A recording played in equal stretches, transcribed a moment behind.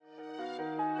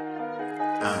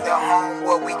The home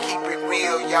where we keep it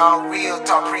real, y'all. Real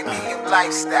talk, premium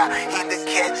lifestyle. Hit the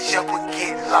catch up or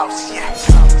get lost, yeah.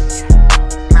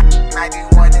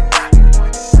 91 and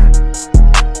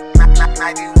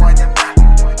 91 and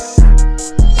 91.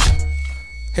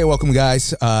 Hey, welcome,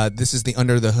 guys. This is the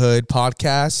Under the Hood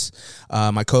podcast.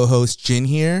 My co-host, Jin,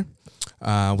 here.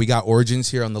 We got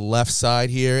Origins here on the left side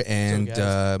here, and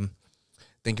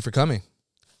thank you for coming.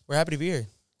 We're happy to be here.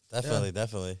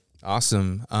 Definitely.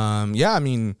 Awesome. Yeah, I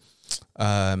mean,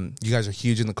 you guys are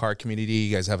huge in the car community.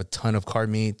 You guys have a ton of car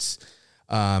meets.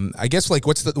 I guess, like,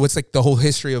 what's like the whole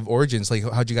history of Origins? Like,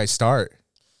 how'd you guys start?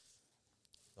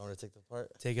 I want to take the part.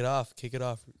 Take it off. Kick it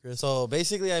off, Chris. So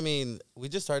basically, I mean, we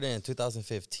just started in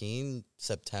 2015,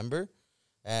 September.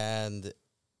 And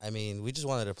I mean, we just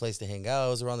wanted a place to hang out.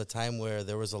 It was around the time where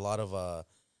there was a lot of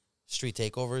street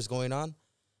takeovers going on.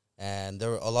 And there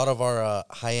were a lot of our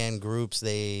high-end groups,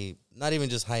 they, not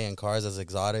even just high-end cars as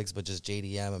exotics, but just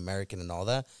JDM, American, and all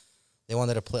that. They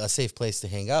wanted a safe place to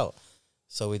hang out.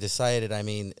 So we decided, I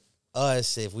mean,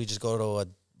 if we just go to a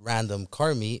random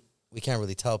car meet, we can't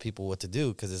really tell people what to do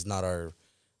because it's not our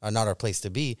place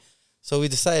to be. So we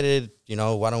decided, you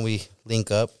know, why don't we link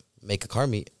up, make a car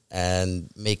meet, and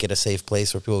make it a safe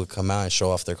place where people could come out and show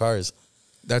off their cars.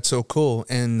 That's so cool.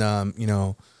 And, you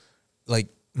know, like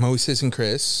Moises and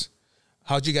Chris,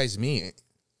 how'd you guys meet?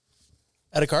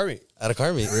 At a car meet.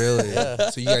 Really? Yeah.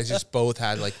 So you guys just both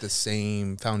had like the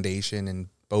same foundation and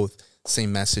both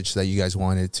same message that you guys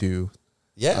wanted to.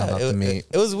 Yeah,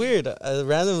 it was weird.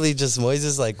 Randomly, just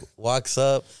Moises like walks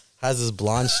up, has this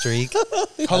blonde streak.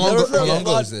 How long ago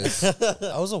was this?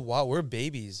 I was a while. We're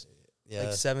babies. Yeah,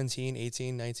 Like 17,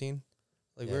 18, 19.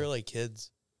 Like, we were like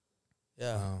kids.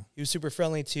 Yeah. Wow. He was super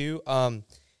friendly, too.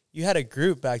 You had a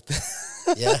group back then.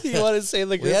 Yeah. You want to say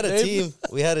the group we had a name? team.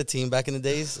 We had a team back in the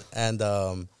days, and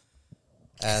What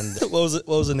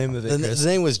was the name of it, Chris? his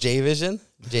name was J Vision.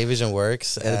 J Vision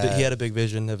Works. He had a big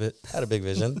vision of it. Had a big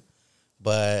vision,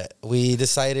 but we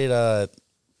decided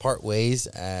part ways,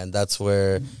 and that's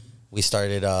where we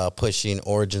started pushing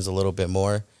Origins a little bit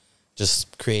more,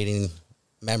 just creating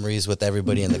memories with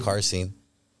everybody in the car scene.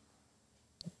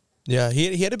 Yeah,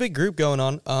 he had a big group going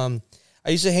on. I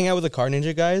used to hang out with the Car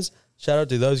Ninja guys. Shout out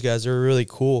to those guys. They were really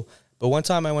cool. But one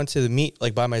time I went to the meet,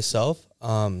 like, by myself,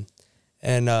 and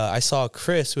I saw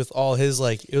Chris with all his,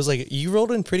 like, it was like, you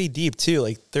rolled in pretty deep, too,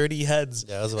 like 30 heads.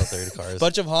 Yeah, it was about 30 cars.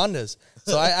 Bunch of Hondas.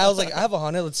 So I was like, I have a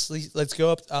Honda. Let's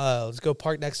go up. Let's go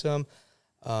park next to him.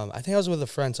 I think I was with a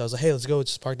friend. So I was like, hey, let's go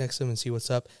just park next to him and see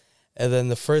what's up. And then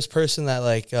the first person that,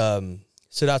 like,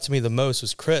 stood out to me the most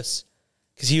was Chris.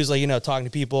 Because he was, like, you know, talking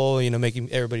to people, you know,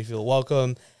 making everybody feel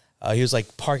welcome. He was,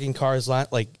 like, parking cars,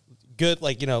 like, good,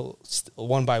 like, you know,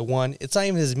 one by one. It's not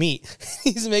even his meet.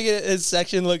 He's making his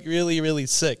section look really, really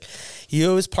sick. He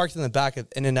always parked in the back of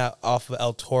In and Out off of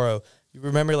El Toro. You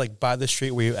remember, like, by the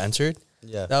street where you entered?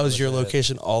 Yeah. That was your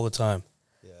location all the time.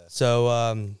 Yeah.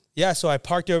 So, so I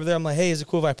parked over there. I'm like, hey, is it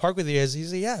cool if I park with you?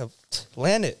 He's like, yeah,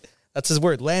 land it. That's his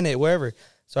word, land it, wherever.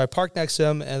 So I parked next to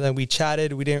him, and then we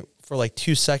chatted. We didn't for like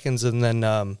 2 seconds, and then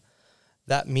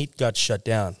that meet got shut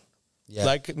down. Yeah.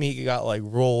 That meet got, like,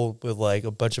 rolled with, like,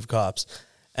 a bunch of cops.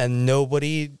 And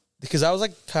nobody, because I was,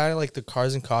 like, kind of like the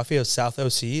Cars and Coffee of South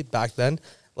OC back then.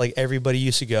 Like, everybody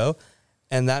used to go,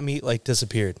 and that meet, like,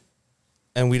 disappeared.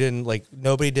 And we didn't, like,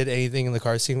 nobody did anything in the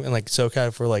car scene in, like,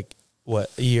 SoCal for, like, what,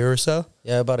 a year or so?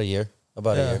 Yeah, about a year.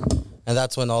 A year. And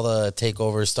that's when all the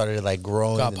takeovers started, like,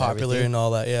 growing. Got popular and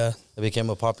all that, yeah. It became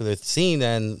a popular scene,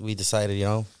 and we decided, you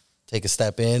know, take a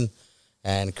step in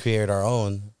and create our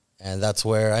own. And that's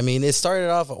where, I mean,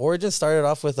 Origin started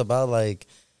off with about, like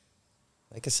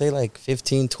I say, like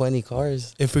 15, 20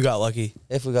 cars. If we got lucky.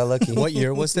 What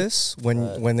year was this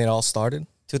when it all started?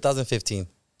 2015.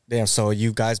 Damn, so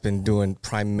you guys been doing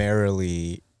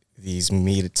primarily these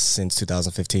meets since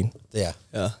 2015? Yeah.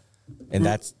 Yeah. And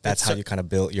that's how you kind of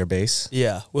built your base?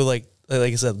 Yeah. With, like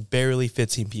I said, barely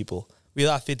 15 people. We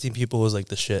thought 15 people was, like,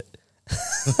 the shit.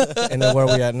 And then where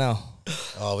are we at now?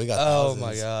 Oh, we got thousands. Oh,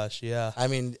 my gosh, yeah. I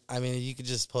mean, you could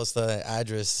just post the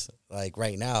address, like,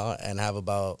 right now and have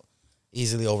about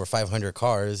easily over 500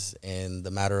 cars in the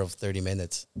matter of 30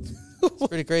 minutes. It's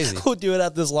pretty crazy. We'll do it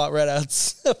at this lot right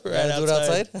outside. Do it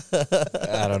outside?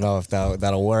 I don't know if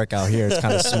that'll work out here. It's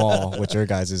kind of small with your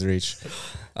guys' reach.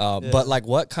 But, like,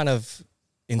 what kind of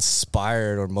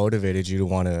inspired or motivated you to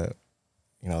want to,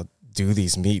 you know, do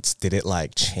these meets? Did it,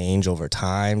 like, change over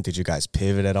time? Did you guys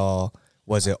pivot at all?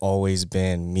 Was it always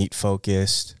been meet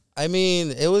focused? I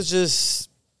mean, it was just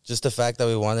the fact that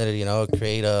we wanted to, you know,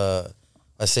 create a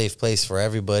safe place for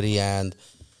everybody. And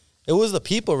It was the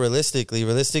people, realistically.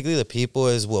 Realistically, the people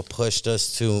is what pushed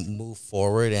us to move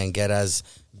forward and get as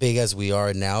big as we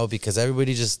are now, because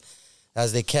everybody just,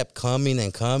 as they kept coming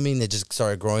and coming, it just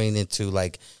started growing into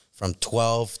like from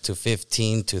 12 to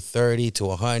 15 to 30 to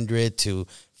 100 to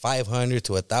 500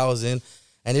 to 1,000.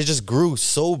 And it just grew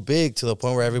so big to the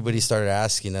point where everybody started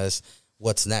asking us,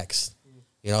 what's next?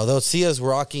 You know, they'll see us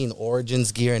rocking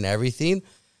Origins gear and everything.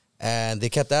 And they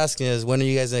kept asking us, when are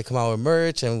you guys going to come out with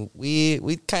merch? And we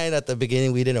kind of, at the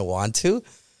beginning, we didn't want to.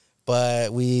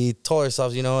 But we told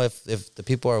ourselves, you know, if the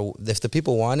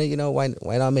people want it, you know, why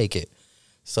not make it?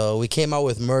 So we came out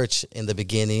with merch in the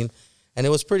beginning, and it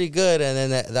was pretty good. And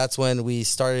then that's when we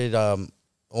started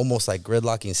almost like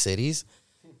gridlocking cities.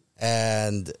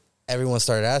 And everyone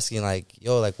started asking, like,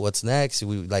 yo, like, what's next? Are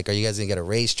you guys going to get a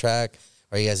racetrack?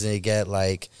 Are you guys going to get,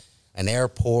 like, an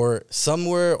airport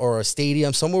somewhere, or a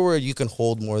stadium somewhere where you can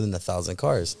hold more than 1,000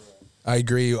 cars? I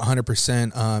agree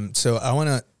 100%. So I want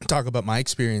to talk about my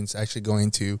experience actually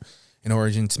going to an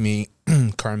Origins meet,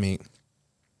 car meet.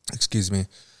 Excuse me.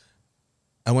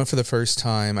 I went for the first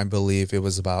time, I believe it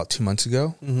was about 2 months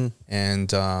ago. Mm-hmm.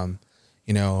 And,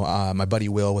 my buddy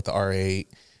Will with the R8,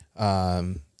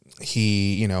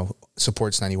 he,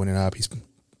 supports 91 and up. He's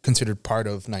considered part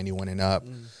of 91 and up.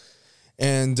 Mm.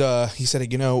 And he said,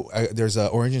 there's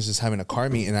Origins is having a car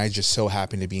meet, and I just so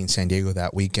happened to be in San Diego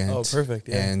that weekend. Oh, perfect.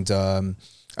 Yeah. And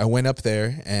I went up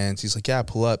there, and he's like, yeah,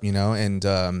 pull up,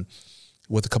 and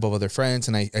with a couple of other friends.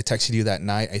 And I texted you that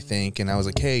night, I think, and I was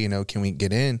like, hey, can we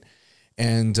get in?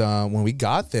 And when we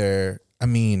got there, I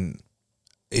mean,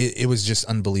 it was just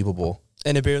unbelievable.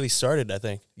 And it barely started, I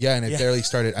think. Yeah, and it barely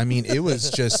started. I mean, it was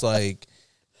just like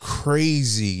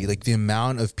crazy, like the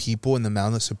amount of people and the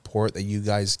amount of support that you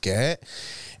guys get.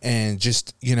 And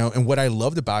just, and what I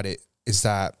loved about it is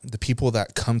that the people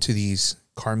that come to these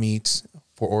car meets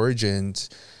for Origins,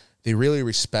 they really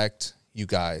respect you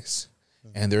guys.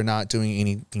 And they're not doing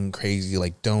anything crazy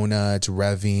like donuts,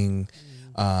 revving.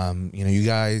 You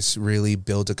guys really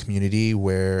build a community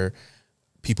where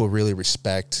people really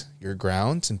respect your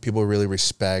grounds and people really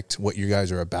respect what you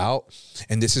guys are about.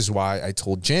 And this is why I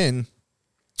told Jen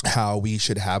how we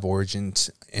should have Origins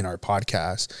in our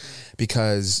podcast,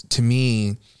 because to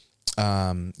me,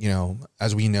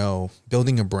 as we know,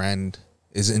 building a brand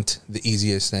isn't the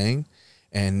easiest thing.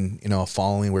 And, a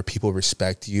following where people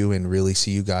respect you and really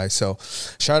see you guys. So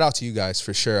shout out to you guys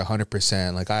for sure.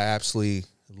 100%. Like, I absolutely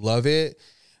love it.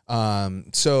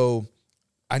 So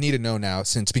I need to know now,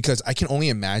 because I can only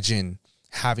imagine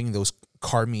having those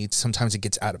car meets. Sometimes it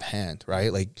gets out of hand,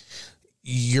 right? Like,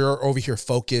 you're over here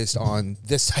focused on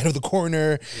this side of the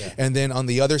corner, and then on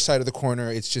the other side of the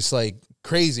corner, it's just like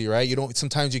crazy, right?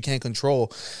 Sometimes you can't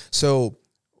control. So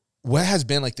what has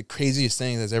been like the craziest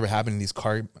thing that's ever happened in these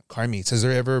car meets? Has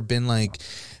there ever been like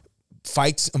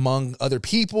fights among other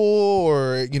people,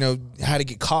 or, had to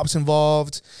get cops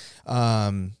involved?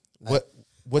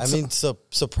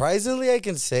 Surprisingly, I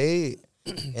can say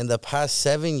in the past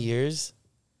 7 years,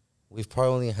 we've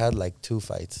probably had like 2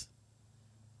 fights.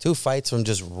 2 fights from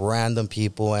just random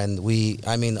people. And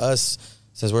us,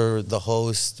 since we're the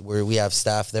host, we have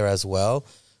staff there as well,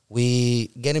 we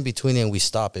get in between it and we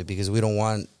stop it, because we don't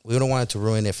want it to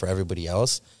ruin it for everybody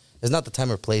else. It's not the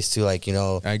time or place to I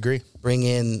agree, bring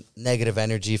in negative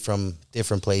energy from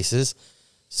different places.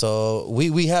 So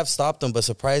we have stopped them, but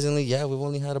surprisingly, we've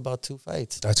only had about 2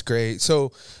 fights. That's great.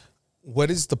 So what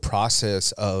is the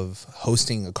process of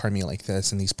hosting a car meet like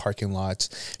this in these parking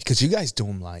lots? Because you guys do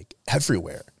them like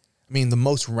everywhere. I mean, the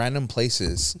most random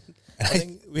places. I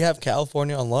think we have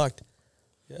California unlocked.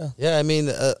 Yeah. Yeah, I mean,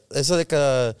 it's like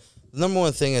the number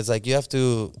one thing is like you have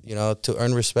to, to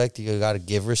earn respect, you got to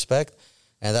give respect.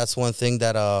 And that's one thing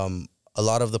that a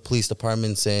lot of the police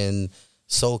departments in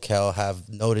SoCal have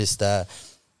noticed, that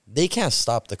they can't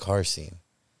stop the car scene.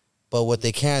 But what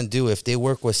they can do, if they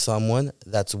work with someone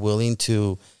that's willing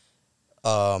to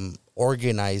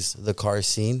organize the car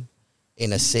scene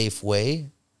in a safe way,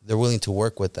 they're willing to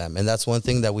work with them. And that's one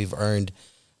thing that we've earned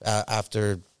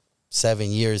after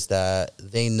 7 years, that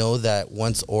they know that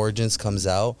once Origins comes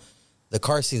out, the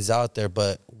car scene's out there,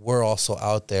 but we're also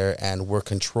out there and we're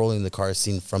controlling the car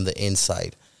scene from the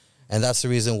inside. And that's the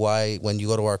reason why when you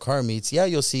go to our car meets,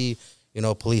 you'll see,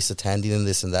 police attending and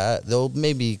this and that. They'll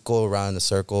maybe go around in a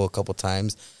circle a couple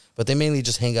times, but they mainly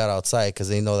just hang out outside because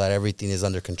they know that everything is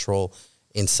under control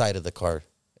inside the car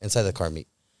meet.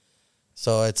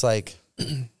 So it's like,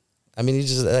 you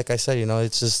just, like I said,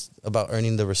 it's just about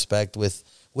earning the respect with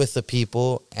the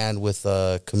people and with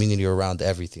the community around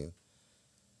everything.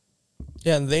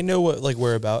 Yeah, and they know what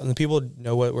we're about, and the people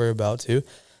know what we're about too.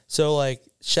 So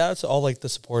shout out to all the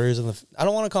supporters and I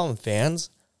don't want to call them fans,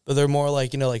 but they're more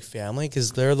like, like family,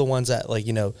 because they're the ones that like,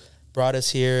 brought us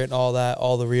here and all that,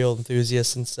 all the real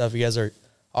enthusiasts and stuff. You guys are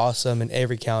awesome in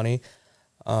every county.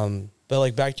 But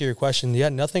like back to your question, yeah,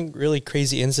 nothing really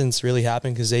crazy incidents really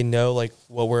happen because they know like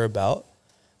what we're about.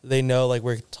 They know like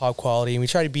we're top quality, and we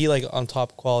try to be like on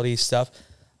top quality stuff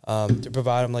to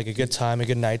provide them like a good time, a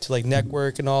good night to like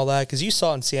network and all that. Because you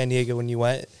saw in San Diego when you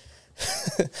went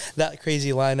that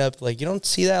crazy lineup, like you don't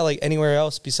see that like anywhere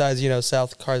else besides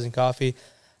South Cars and Coffee.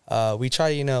 We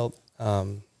try to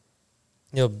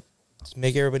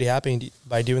make everybody happy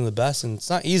by doing the best, and it's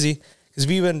not easy. Because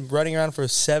we've been running around for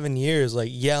 7 years, like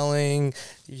yelling,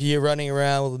 you're running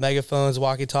around with megaphones,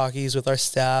 walkie-talkies with our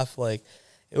staff. Like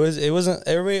it wasn't.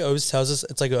 Everybody always tells us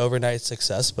it's like an overnight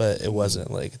success, but it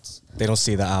wasn't. Like they don't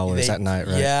see the hours at night,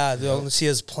 right? Yeah, they don't see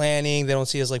us planning. They don't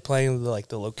see us like planning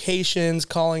the locations,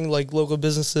 calling like local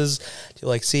businesses to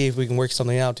like see if we can work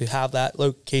something out to have that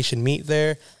location meet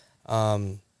there.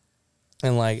 And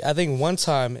like I think one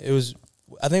time it was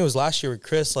last year with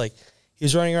Chris, like. He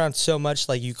was running around so much,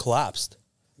 like, you collapsed.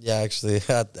 Yeah, actually,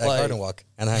 at Garden Walk,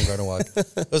 Anaheim Garden Walk.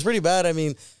 It was pretty bad. I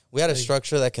mean, we had a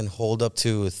structure that can hold up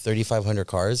to 3,500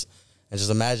 cars. And just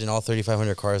imagine all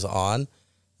 3,500 cars on,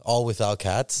 all without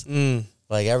cats.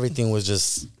 Like, everything was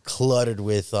just cluttered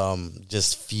with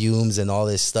just fumes and all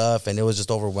this stuff. And it was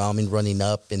just overwhelming running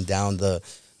up and down the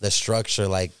structure,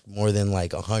 like, more than,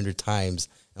 like, 100 times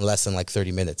in less than, like,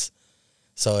 30 minutes.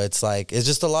 So it's like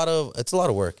it's a lot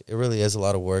of work. It really is a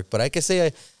lot of work. But I can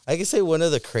say one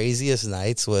of the craziest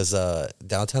nights was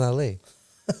downtown LA.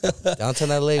 Downtown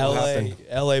LA.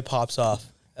 LA pops off.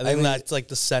 I think that's like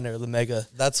the center, the mega.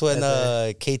 That's when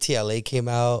KTLA came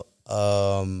out.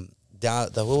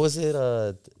 What was it?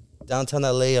 Downtown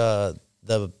LA.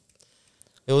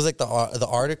 It was like the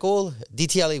article,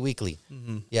 DTLA Weekly.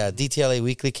 Mm-hmm. Yeah, DTLA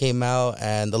Weekly came out,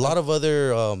 and a lot of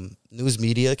other news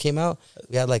media came out.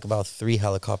 We had like about 3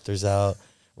 helicopters out.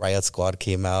 Riot Squad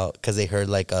came out because they heard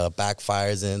like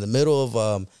backfires. And in the middle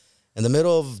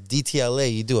of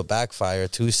DTLA, you do a backfire,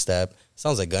 2-step.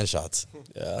 Sounds like gunshots.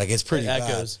 Yeah, like it's pretty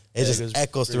bad. It just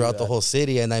echoes throughout the whole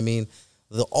city. And I mean,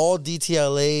 all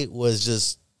DTLA was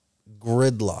just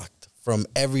gridlocked from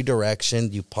every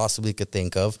direction you possibly could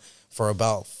think of. For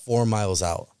about 4 miles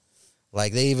out.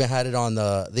 Like they even had it on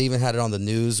the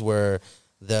news where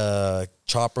the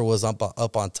chopper was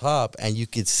up on top, and you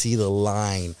could see the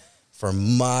line for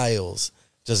miles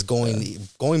just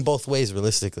going both ways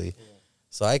realistically. Yeah.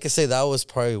 So I could say that was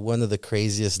probably one of the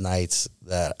craziest nights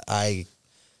that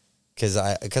because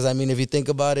I mean, if you think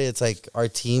about it, it's like our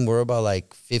team, we're about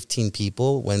like 15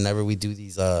 people whenever we do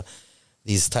these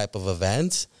type of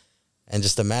events. And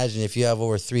just imagine if you have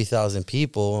over 3,000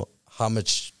 people, how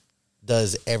much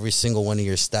does every single one of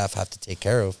your staff have to take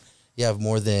care of? You have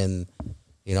more than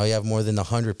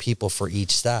 100 people for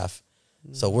each staff.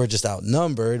 So we're just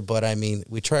outnumbered, but I mean,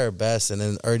 we try our best, and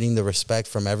then earning the respect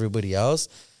from everybody else,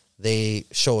 they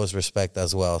show us respect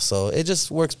as well. So it just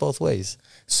works both ways.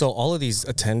 So all of these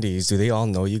attendees, do they all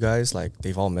know you guys? Like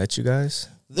they've all met you guys?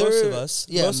 Most of us.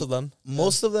 Yeah, most of them.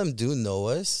 Most of them do know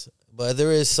us, but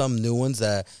there is some new ones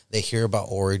that they hear about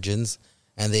Origins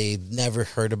and they never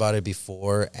heard about it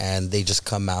before, and they just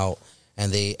come out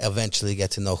and they eventually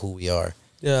get to know who we are.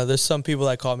 Yeah, there's some people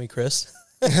that call me Chris.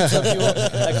 Some people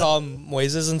that call him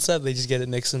Moises and stuff. They just get it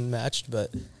mixed and matched.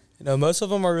 But, most of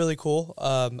them are really cool.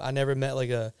 I never met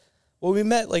we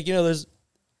met there's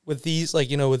with these,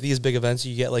 with these big events,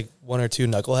 you get like 1 or 2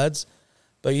 knuckleheads.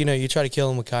 But, you try to kill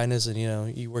them with kindness, and,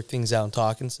 you work things out and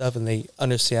talk and stuff, and they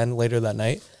understand later that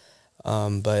night.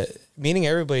 But meeting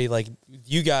everybody, like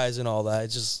you guys and all that,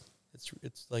 it's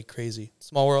like crazy.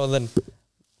 Small world. And then,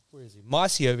 where is he?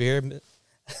 Mossy over here.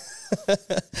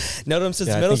 Known him since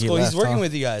middle school. He's working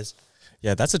with you guys.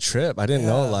 Yeah, that's a trip. I didn't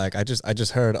know. Like, I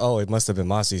just heard. Oh, it must have been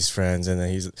Mossy's friends, and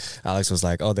then Alex was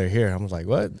like, "Oh, they're here." I was like,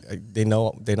 "What?" They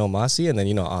know Mossy, and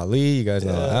then Ali. You guys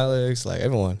know Alex. Like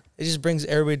everyone. It just brings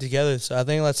everybody together. So I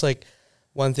think that's like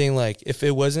one thing. Like if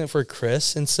it wasn't for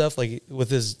Chris and stuff, like with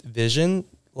his vision,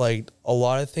 like a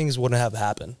lot of things wouldn't have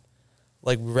happened.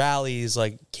 Like rallies,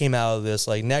 like came out of this.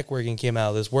 Like networking came out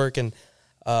of this. Work and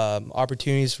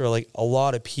opportunities for like a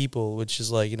lot of people, which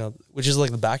is like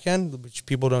the back end, which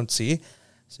people don't see.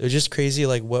 So it's just crazy,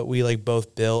 like what we like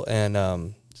both built, and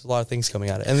there's a lot of things coming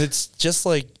out of it. And it's just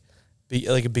like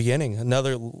a beginning.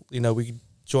 Another, we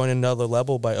join another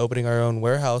level by opening our own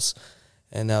warehouse,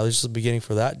 and now it's just the beginning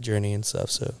for that journey and stuff.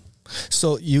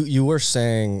 So you were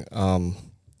saying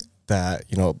that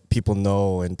people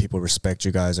know and people respect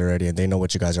you guys already, and they know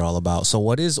what you guys are all about. So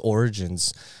what is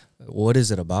Origins? What is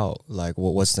it about? Like,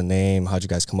 what's the name? How'd you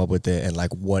guys come up with it? And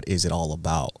like, what is it all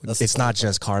about? It's not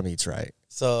just car meets, right?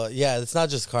 So yeah, it's not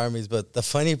just car meets, but the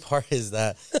funny part is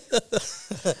that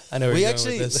I know where we you're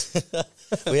actually, going with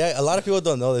this. a lot of people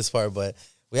don't know this part, but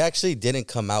we actually didn't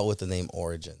come out with the name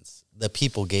Origins. The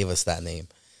people gave us that name.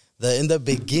 In the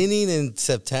beginning in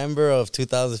September of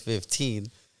 2015,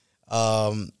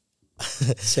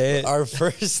 Say it. our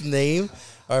first name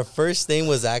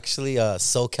was actually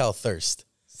SoCal Thirst.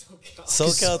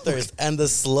 SoCal Thirst. And the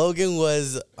slogan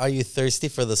was, "Are you thirsty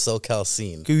for the SoCal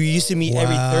scene?" We used to meet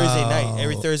every Thursday Wow. night.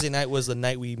 Every Thursday night was the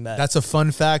night we met. That's a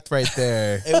fun fact right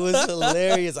there. It was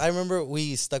hilarious. I remember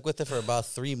we stuck with it for about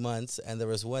 3 months, and there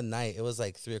was one night, it was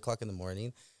like 3:00 in the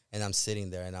morning, and I'm sitting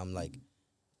there, and I'm like,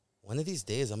 one of these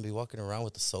days, I'm going to be walking around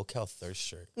with the SoCal Thirst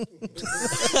shirt.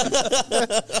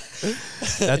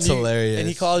 That's hilarious. And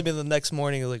he called me the next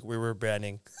morning, like, we were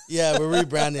branding. Yeah, we're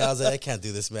rebranding. I was like, I can't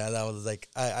do this, man. I was like,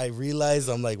 I realized,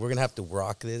 I'm like, we're going to have to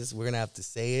rock this. We're going to have to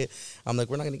say it. I'm like,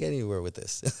 we're not going to get anywhere with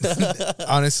this.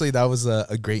 Honestly, that was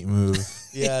a great move.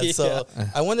 Yeah, so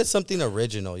I wanted something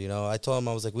original, you know. I told him,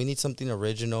 I was like, we need something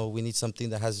original. We need something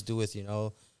that has to do with, you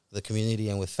know, the community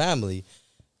and with family.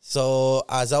 So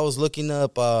as I was looking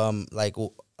up, like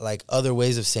other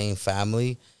ways of saying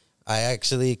family, I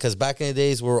actually, because back in the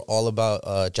days, we were all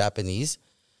about Japanese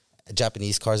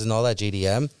cars and all that,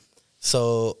 JDM.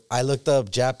 So I looked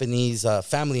up Japanese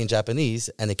family in Japanese,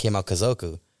 and it came out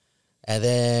Kazoku. And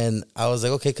then I was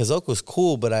like, okay, Kazoku is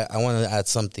cool, but I want to add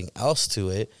something else to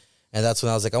it. And that's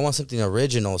when I was like, I want something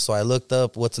original. So I looked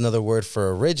up what's another word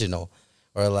for original,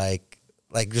 or like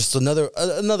just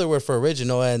another word for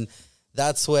original. And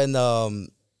that's when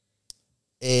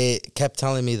it kept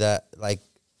telling me that like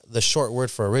the short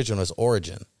word for original is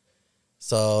origin.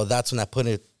 So that's when I put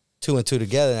it 2 and 2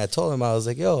 together, and I told him, I was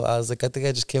like, I think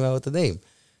I just came out with the name.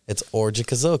 It's Origin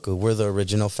Kazoku. We're the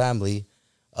original family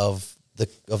of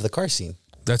the car scene.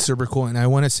 That's super cool. And I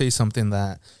want to say something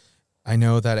that I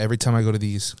know that every time I go to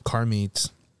these car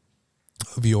meets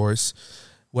of yours,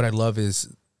 what I love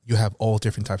is you have all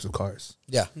different types of cars.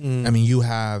 Yeah. I mean, you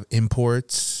have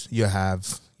imports, you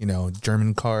have, you know,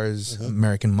 German cars,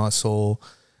 American muscle,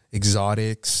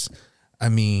 exotics. I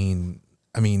mean,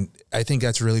 I think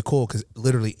that's really cool because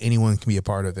literally anyone can be a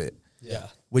part of it. Yeah.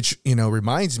 Which, you know,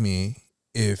 reminds me,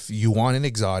 if you want an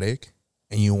exotic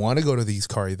and you want to go to these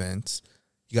car events,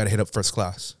 you got to hit up First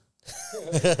Class.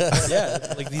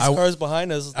 Yeah, like these cars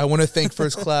behind us. I want to thank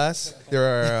First Class.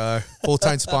 They're our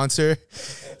full-time sponsor.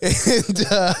 And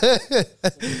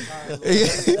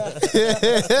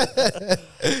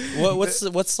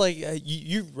what's like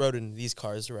you rode in these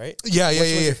cars, right? Yeah. Which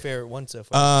was your favorite one so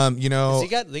far? You know,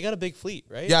 'Cause they got a big fleet,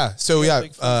 right? yeah. So They got a yeah,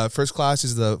 big fleet. First Class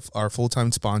is our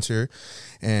full-time sponsor,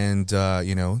 and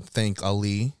you know, thank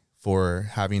Ali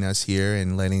for having us here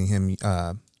and letting him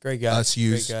Great guy. us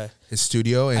use Great guy. his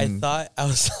studio. And I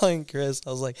was telling Chris, I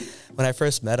was like, when I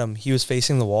first met him, he was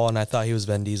facing the wall, and I thought he was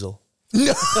Vin Diesel.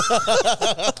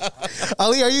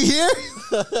 Ali, are you here?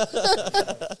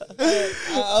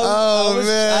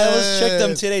 I was checked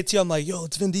him today too. I'm like, yo,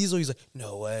 it's Vin Diesel. He's like,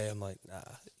 no way. I'm like, nah.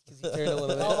 He turned a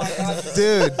little bit.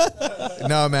 Dude.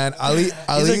 No, man. Ali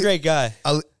He's a great guy.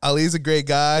 Ali's a great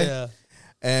guy. Yeah.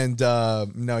 And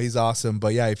no, he's awesome.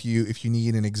 But yeah, if you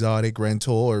need an exotic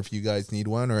rental, or if you guys need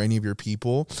one, or any of your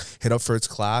people, hit up First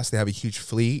Class. They have a huge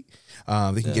fleet.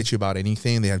 They can get you about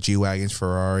anything. They have G-Wagons,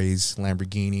 Ferraris,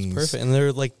 Lamborghinis. Perfect. And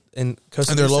they're like in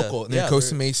Costa And Mesa. they're local. They're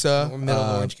Costa Mesa. We're middle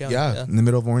of Orange County. Yeah, in the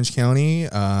middle of Orange County.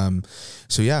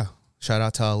 So yeah, shout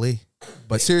out to Ali.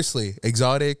 But seriously,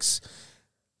 exotics,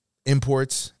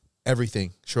 imports,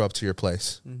 everything show up to your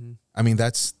place. Mm-hmm. I mean,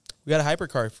 that's We got a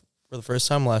hypercar for the first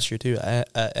time last year too at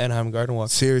Anaheim Garden Walk.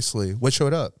 seriously what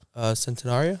showed up.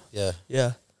 Centenario. Yeah.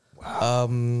 Yeah. Wow.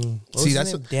 See,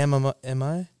 that's damn. Am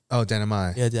I? Oh,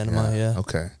 Danamai. Yeah, Danamai. Yeah.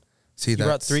 Okay. See, He that's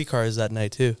brought 3 cars that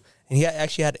night too, and he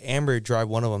actually had Amber drive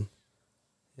one of them.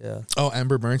 Yeah. Oh,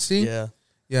 Amber Bernstein. Yeah.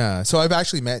 Yeah. So I've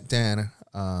actually met Dan,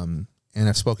 and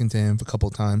I've spoken to him a couple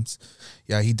of times.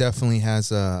 Yeah, he definitely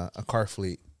has a car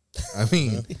fleet. I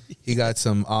mean, he got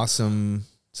some awesome,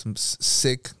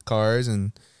 sick cars,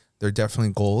 and they're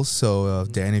definitely goals. So,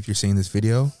 Dan, if you're seeing this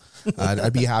video,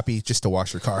 I'd be happy just to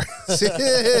wash your car.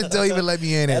 Don't even let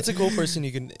me in it. That's a cool person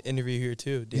you can interview here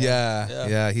too. Dan.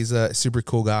 Yeah. He's a super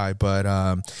cool guy. But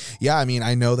yeah, I mean,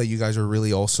 I know that you guys are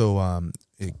really also,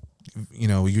 you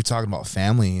know, you're talking about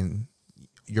family, and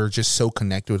you're just so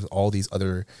connected with all these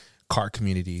other car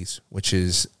communities, which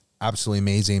is absolutely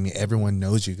amazing. I mean, everyone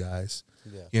knows you guys.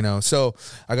 Yeah. You know, so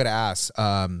I gotta ask,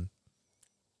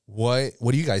 what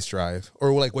do you guys drive,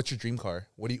 or like, what's your dream car?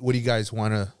 What do you guys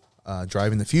want to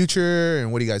drive in the future,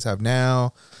 and what do you guys have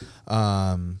now?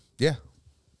 Yeah.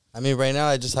 I mean, right now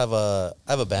I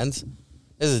have a Benz.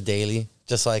 This is a daily,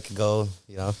 just so I could go,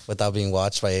 without being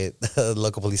watched by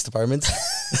local police departments.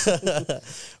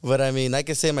 But I mean, I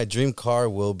could say my dream car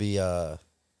will be I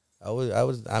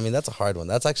mean, that's a hard one.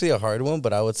 That's actually a hard one,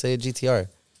 but I would say a GTR.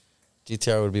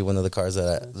 GTR would be one of the cars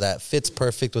that fits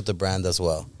perfect with the brand as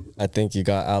well. I think you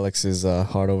got Alex's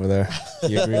heart over there.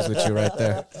 He agrees with you right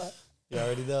there. You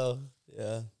already know.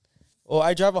 Yeah. Well,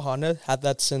 I drive a Honda. Had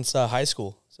that since high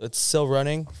school, so it's still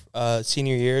running.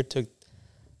 Senior year took,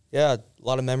 a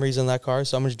lot of memories in that car.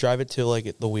 So I'm gonna drive it till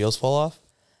like the wheels fall off,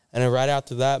 and then right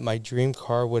after that, my dream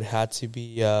car would have to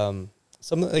be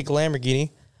something like a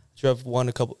Lamborghini. Drove one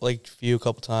a couple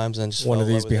times, and just One of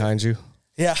these behind you.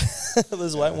 Yeah,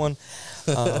 this white one.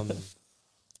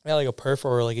 Like a Perf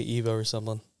or like an Evo or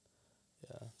something.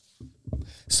 Yeah.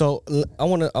 So I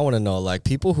want to know, like,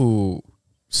 people who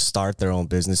start their own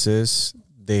businesses,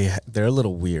 they're a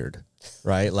little weird,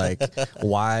 right? Like,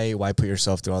 why put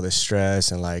yourself through all this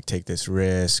stress and like take this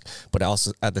risk, but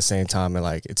also at the same time, and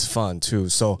like it's fun too.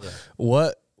 So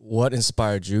what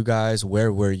inspired you guys?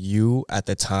 Where were you at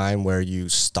the time where you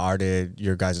started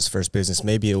your guys' first business?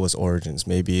 Maybe it was Origins,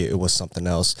 maybe it was something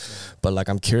else. But like,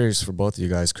 I'm curious for both of you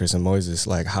guys, Chris and Moises,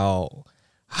 like how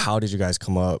did you guys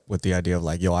come up with the idea of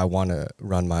like, yo, I want to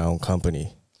run my own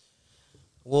company?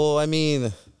 Well, I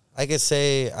mean, I could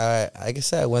say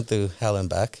I went through hell and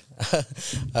back.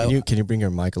 Can you bring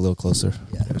your mic a little closer?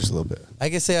 Yeah, just a little bit.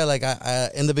 I could say I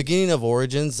in the beginning of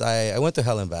Origins, I went through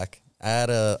hell and back. I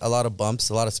had a lot of bumps,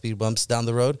 a lot of speed bumps down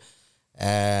the road.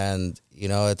 And,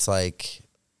 it's like,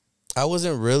 I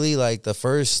wasn't really like the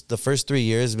first 3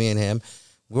 years, me and him,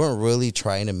 we weren't really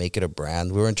trying to make it a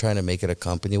brand. We weren't trying to make it a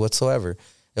company whatsoever.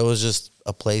 It was just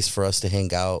a place for us to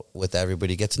hang out with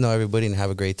everybody, get to know everybody and have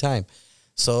a great time.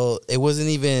 So it wasn't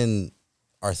even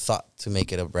our thought to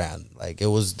make it a brand. Like, it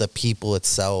was the people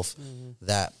itself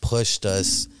that pushed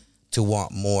us to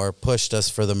want more, pushed us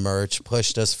for the merch,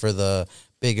 pushed us for the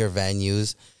bigger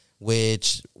venues,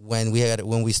 which when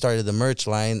we started the merch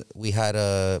line, we had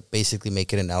to basically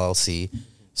make it an LLC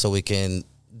so we can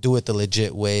do it the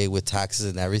legit way with taxes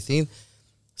and everything.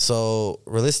 So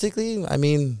realistically, I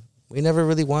mean, we never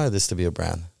really wanted this to be a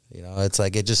brand. It's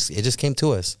like it just came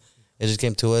to us. It just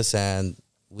came to us, and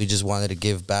we just wanted to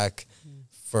give back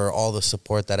for all the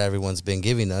support that everyone's been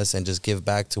giving us and just give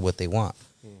back to what they want.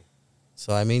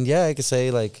 So I mean, I could say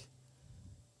like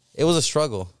it was a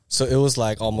struggle. So it was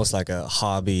like almost like a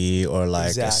hobby or like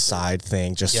Exactly. a side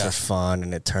thing just for fun,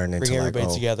 and it turned into Bring like,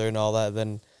 everybody together and all that.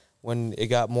 Then when it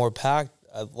got more packed,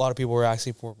 a lot of people were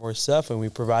asking for more stuff, and we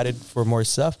provided for more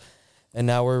stuff. And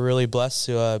now we're really blessed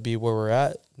to be where we're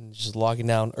at, and just locking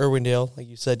down Irwindale. Like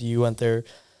you said, you went there.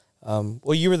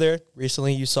 Well, you were there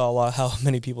recently. You saw how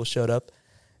many people showed up.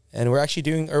 And we're actually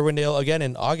doing Irwindale again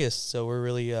in August. So we're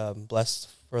really blessed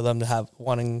for them to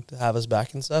wanting to have us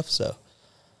back and stuff. So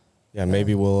yeah,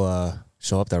 maybe we'll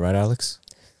show up there, right, Alex?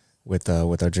 With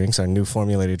our drinks, our new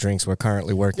formulated drinks we're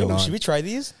currently working on. Should we try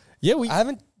these? Yeah, I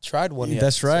haven't tried one yet.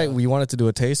 That's right. So We wanted to do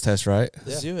a taste test, right?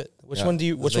 let's do it. Which Yeah. one Which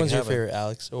Big one's your habit. favorite,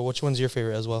 Alex? Or which one's your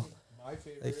favorite as well? My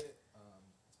favorite. Like-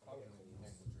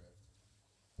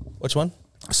 Which one?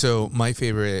 So my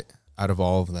favorite out of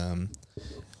all of them,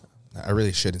 I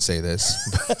really shouldn't say this,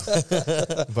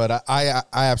 but I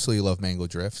absolutely love Mango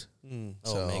Drift.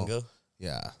 So, Mango.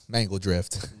 Yeah, Mango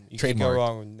Drift. You can't go Trademark.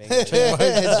 wrong with mango. It's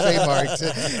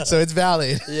trademarked, so it's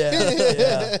valid.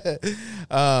 Yeah.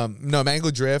 No, Mango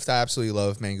Drift. I absolutely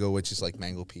love mango, which is like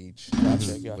mango peach. That's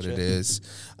what Gotcha. it is.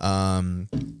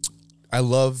 I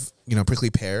love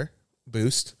prickly pear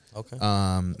boost. Okay.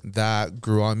 That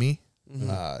grew on me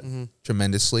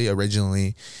tremendously.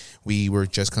 Originally, we were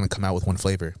just gonna come out with one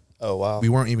flavor. Oh, wow. We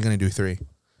weren't even gonna do three.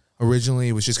 Originally,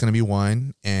 it was just gonna be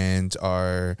one, and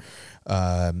our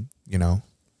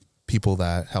people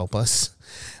that help us,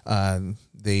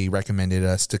 they recommended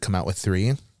us to come out with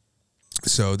three.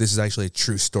 So this is actually a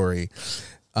true story.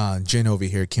 Jin over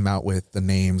here came out with the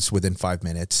names within 5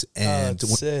 minutes, and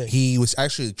that's sick. he was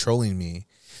actually trolling me.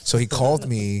 So he called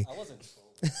me.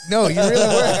 No, you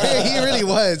really were. He really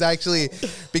was actually,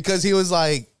 because he was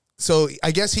like, so I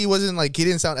guess he wasn't like, he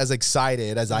didn't sound as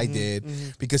excited as I did,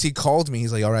 because he called me.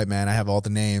 He's like, all right, man, I have all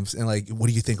the names. And like, what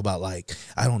do you think about like,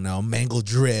 I don't know, Mango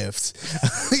Drift?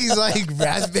 He's like,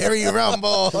 Raspberry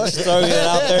Rumble. Throwing it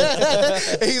out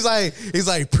there. he's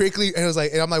like prickly. And I was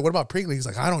like, and I'm like, what about prickly? He's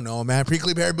like, I don't know, man,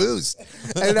 prickly pear boost.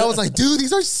 And I was like, dude,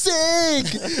 these are sick.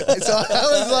 And so I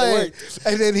was like,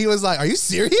 and then he was like, are you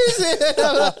serious?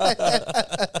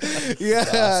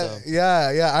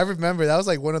 Yeah. I remember that was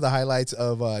like one of the highlights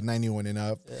of 91 and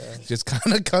up. Yeah. Just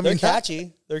kind of coming.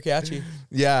 They're catchy.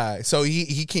 Yeah. So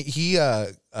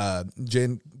Jin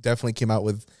definitely came out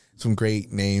with some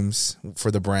great names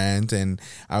for the brand, and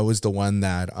I was the one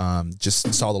that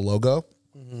just saw the logo,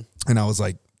 and I was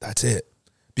like, that's it.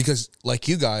 Because like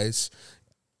you guys,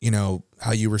 you know,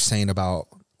 how you were saying about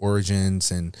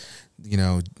Origins and, you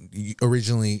know,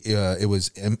 originally it was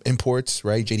imports,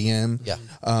 right? JDM, Yeah.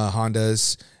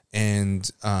 Hondas, and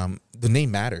the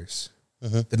name matters.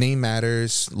 The name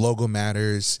matters, logo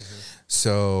matters.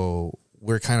 So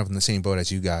we're kind of in the same boat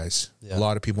as you guys. Yeah. A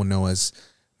lot of people know us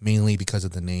mainly because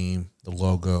of the name, the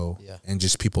logo, and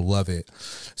just people love it.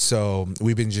 So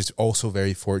we've been just also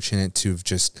very fortunate to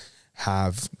just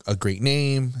have a great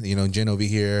name. You know, Jen over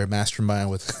here, mastermind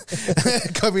with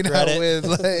coming out with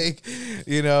like,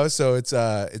 you know. So it's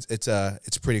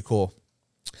pretty cool.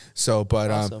 So,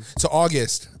 but Awesome. so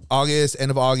August,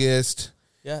 end of August.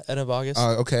 Yeah, end of August.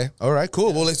 Okay, all right,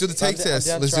 cool. Well, let's do the take test.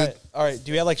 Let's do. All right,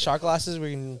 do we have like shot glasses?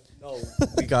 We can.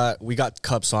 We got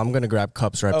cups, so I'm gonna grab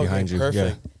cups right behind you.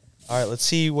 Perfect. Yeah. All right, let's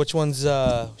see which ones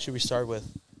should we start with.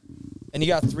 And you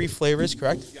got 3 flavors,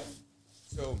 correct?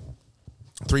 So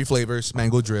 3 flavors: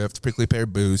 mango drift, prickly pear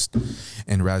boost,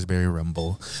 and raspberry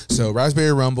rumble. So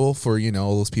raspberry rumble for, you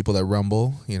know, those people that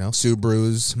rumble, you know,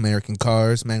 Subarus, American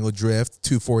cars. Mango drift,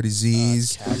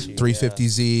 240Zs, Catchy,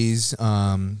 350Zs,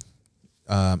 and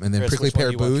then Chris, prickly which one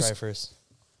pear do you want to boost. try first?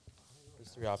 There's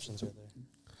 3 options right there.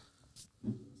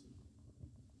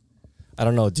 I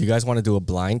don't know. Do you guys want to do a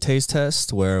blind taste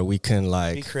test where we can Be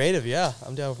like, creative, yeah.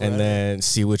 I'm down for and that. then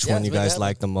see which one you let's make guys that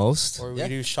like the most? Or we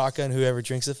do shotgun whoever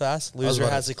drinks it fast. Loser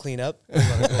about has to clean up. I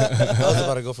was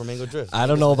about to go for mango drift. I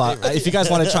don't know about if you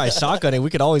guys want to try shotgunning, we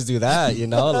could always do that. You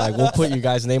know, like we'll put you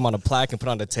guys' name on a plaque and put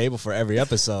it on the table for every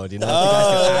episode. You know, if you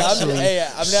guys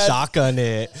can actually shotgun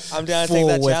it. I'm down to take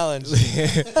that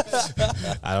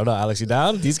challenge. I don't know, Alex, you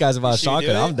down? These guys about Should we do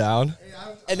shotgun. it? I'm down.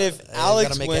 And if gotta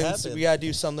Alex make it wins, happen. we gotta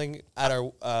do something at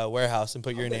our warehouse and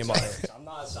put your name on it. I'm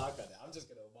not shotgunning. I'm just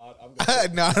gonna.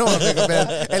 No, I don't want to make a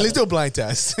bet. Hey, let's do a blind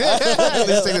test.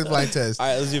 Let's take a blind test. All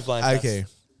right, let's do blind test. Okay.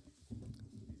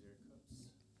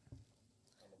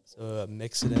 So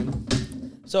mix it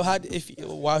in. So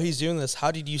while he's doing this,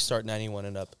 how did you start 91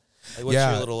 and up? Like, what's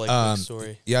your little quick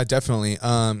story? Yeah, definitely.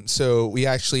 So we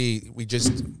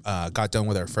just got done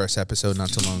with our first episode not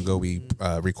too long ago. We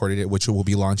recorded it, which we'll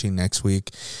be launching next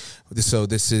week. So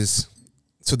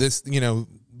this, you know,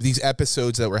 these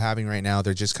episodes that we're having right now,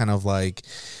 they're just kind of like,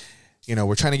 you know,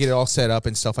 we're trying to get it all set up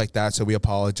and stuff like that. So we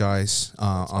apologize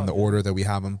on the order that we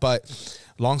have them. But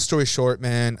long story short,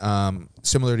 man,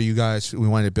 similar to you guys, we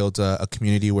wanted to build a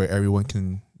community where everyone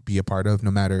can be a part of,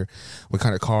 no matter what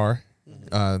kind of car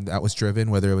that was driven,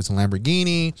 whether it was a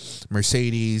Lamborghini,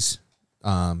 Mercedes,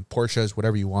 Porsches,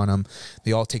 whatever you want them.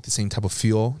 They all take the same type of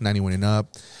fuel, 91 and up.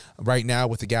 Right now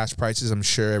with the gas prices, I'm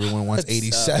sure everyone wants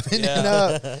 87 and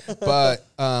up. But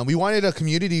we wanted a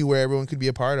community where everyone could be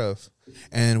a part of.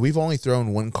 And we've only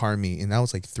thrown 1 car meet, and that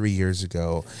was like 3 years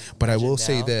ago. But I will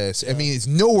say this. I mean, it's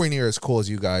nowhere near as cool as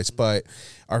you guys. But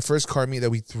our first car meet that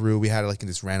we threw, we had it like in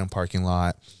this random parking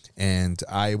lot. And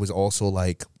I was also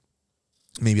like,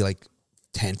 maybe like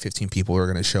 10, 15 people were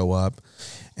going to show up.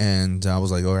 And I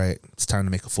was like, all right, it's time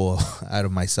to make a fool out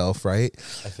of myself, right?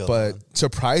 But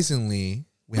surprisingly,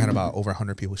 we had about over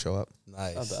 100 people show up.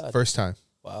 Nice. First time.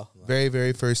 Wow. Very,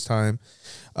 very first time.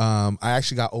 I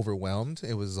actually got overwhelmed.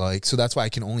 It was like, so that's why I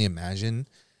can only imagine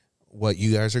what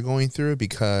you guys are going through,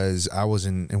 because I was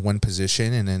in one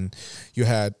position, and then you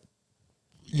had,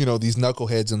 you know, these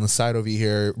knuckleheads on the side over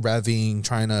here revving,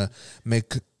 trying to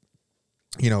make,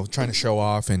 you know, trying to show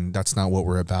off, and that's not what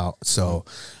we're about. So,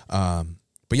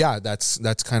 but yeah,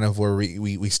 that's kind of where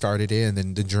we started in. And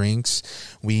then the drinks,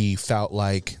 we felt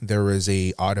like there was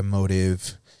a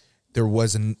automotive, there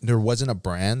wasn't a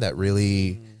brand that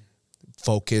really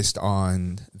focused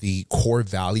on the core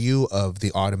value of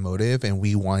the automotive, and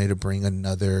we wanted to bring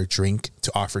another drink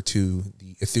to offer to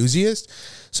the enthusiast.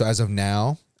 So as of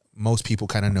now, most people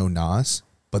kind of know Nas,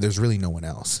 but there's really no one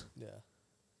else. Yeah.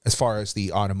 As far as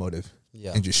the automotive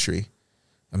industry.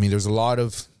 I mean, there's a lot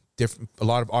of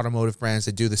automotive brands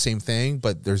that do the same thing,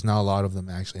 but there's not a lot of them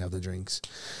that actually have the drinks.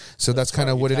 So that's kind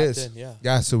of what it is.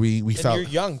 Yeah. So we felt. You're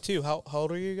young too. How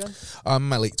old are you again? I'm in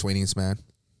my late 20s, man.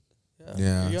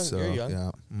 Yeah. You're young. So, You're young.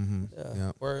 yeah. Mm-hmm.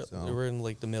 Yeah. We're in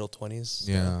like the middle 20s.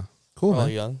 So Yeah. Cool, we're all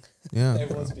man. young. Yeah.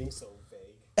 Everyone's being so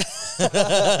vague. All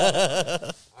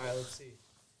right, let's see.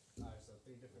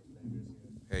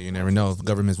 Hey, you never know if the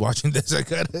government's watching this. I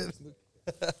got it.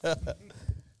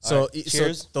 So, right, so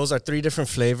cheers. those are 3 different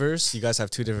flavors. You guys have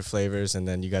 2 different flavors, and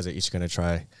then you guys are each going to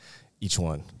try each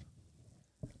one.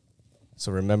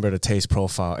 So remember the taste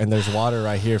profile. And there's water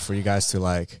right here for you guys to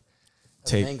like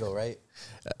take. Mango, right?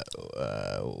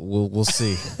 We'll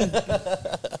see. All right,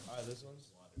 this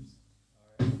one's waters.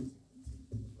 All right.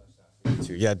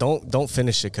 you. Yeah, don't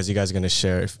finish it because you guys are gonna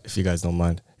share if you guys don't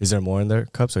mind. Is there more in there,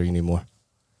 cups, or you need more?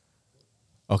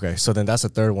 Okay, so then that's the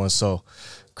third one. So,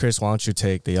 Chris, why don't you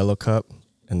take the yellow cup,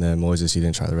 and then Moises, you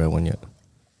didn't try the red one yet.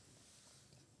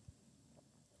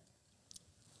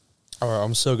 All right,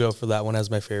 I'm still go for that one as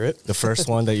my favorite. The first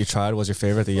one that you tried was your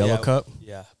favorite, the yellow cup.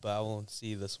 Yeah, but I won't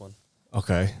see this one.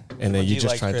 Okay, and then you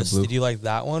just tried Chris, the blue. Did you like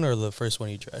that one or the first one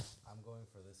you tried? I'm going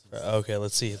for this one. Okay,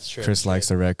 let's see. It's true. Chris likes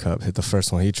the red cup. Hit the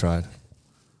first one he tried,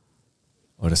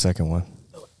 or the second one.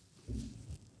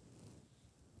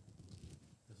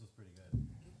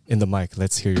 In the mic.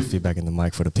 Let's hear your feedback in the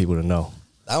mic for the people to know.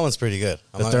 That one's pretty good.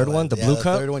 The third one, the blue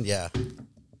cup? The third one, yeah.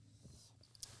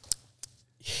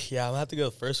 Yeah, I'm gonna have to go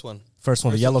with the first one. First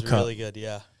one, the yellow one's cup. Really good,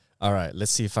 yeah. All right,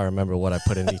 let's see if I remember what I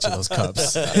put in each of those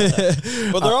cups.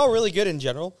 But they're all really good in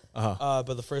general. Uh-huh.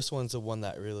 But the first one's the one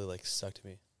that really like stuck to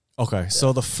me. Okay,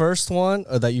 so the first one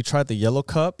that you tried, the yellow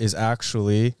cup, is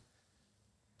actually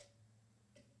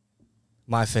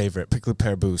my favorite, Prickly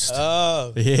Pear Boost.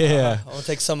 Oh. Yeah. I'm gonna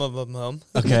take some of them home.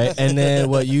 Okay, and then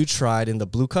what you tried in the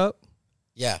blue cup,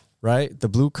 Yeah. right? The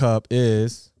blue cup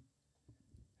is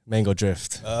Mango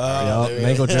Drift. Oh, Yep,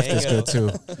 Mango Drift is good too.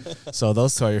 So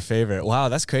those two are your favorite. Wow,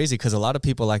 that's crazy because a lot of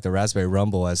people like the Raspberry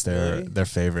Rumble as their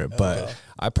favorite, but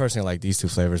I personally like these two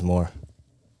flavors more.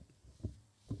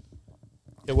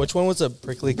 Yeah, which one was a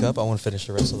prickly cup? I want to finish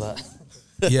the rest of that.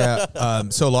 Yeah.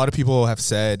 So a lot of people have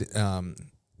said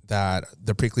that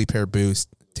the Prickly Pear Boost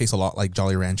tastes a lot like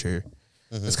Jolly Rancher.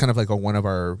 It's kind of like one of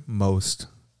our most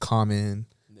common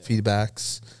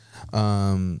feedbacks.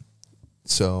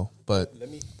 But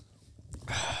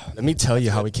Let me tell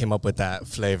you how we came up with that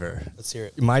flavor. Let's hear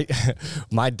it.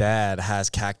 My dad has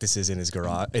cactuses in his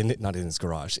garage, not in his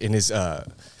garage, in his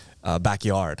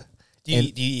backyard. Do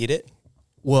you eat it?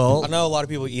 Well, I know a lot of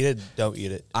people eat it, don't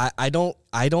eat it. I don't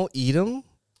eat them.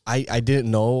 I didn't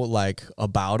know like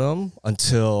about him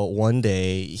until one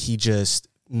day he just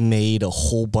made a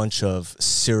whole bunch of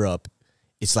syrup.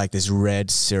 It's like this red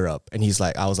syrup. And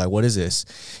I was like, what is this?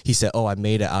 He said, oh, I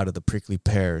made it out of the prickly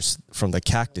pears from the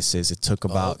cactuses. It took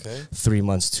about 3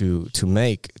 months to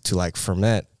make, to like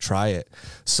ferment, try it.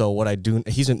 So what I do,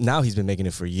 he's been making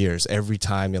it for years. Every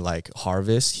time it like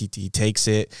harvest, he takes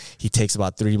it. He takes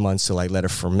about 3 months to like let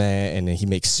it ferment, and then he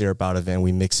makes syrup out of it, and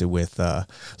we mix it with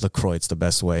LaCroix. It's the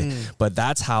best way. But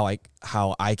that's how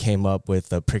I came up with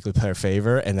the prickly pear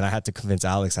flavor. And then I had to convince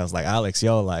Alex. I was like, Alex,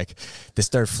 yo, like this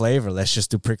third flavor, let's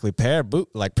just do prickly pear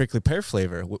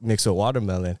flavor mixed with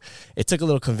watermelon. It took a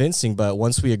little convincing, but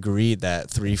once we agreed that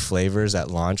 3 flavors at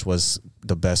launch was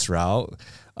the best route,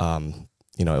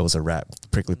 it was a wrap.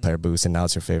 Prickly Pear Boost, and now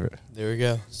it's your favorite. There we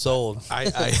go. Sold.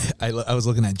 I was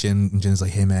looking at Jen, and Jen's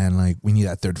like, hey man, like we need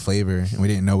that third flavor, and we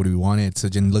didn't know what we wanted. So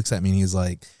Jen looks at me and he's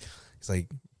like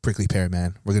prickly pear,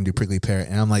 man. We're gonna do prickly pear,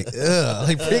 and I'm like, ugh,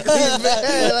 like prickly pear.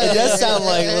 It does sound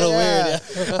like a little weird.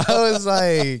 Yeah.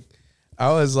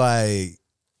 I was like,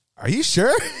 are you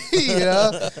sure?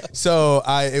 So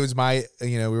it was my,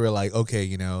 we were like,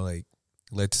 okay, like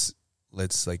let's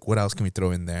like, what else can we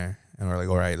throw in there? And we're like,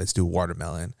 all right, let's do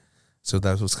watermelon. So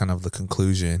that was kind of the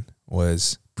conclusion,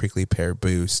 was Prickly Pear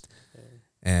Boost.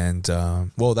 And,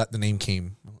 the name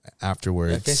came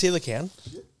afterwards. Yeah, can I see the can?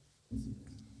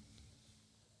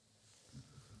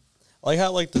 I like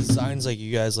how, like, the signs, like,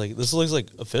 you guys, like, this looks like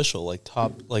official, like,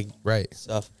 top, like, right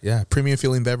stuff. Yeah, premium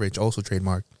feeling beverage, also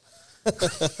trademark. I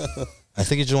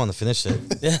think you just want to finish it.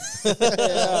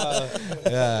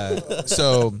 Yeah.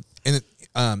 So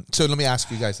let me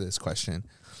ask you guys this question.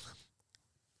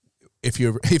 If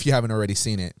you haven't already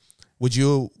seen it, would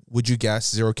you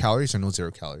guess 0 calories or no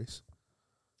 0 calories?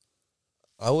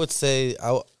 I would say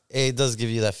it does give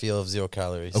you that feel of 0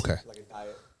 calories. Okay. Like a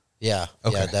diet. Yeah.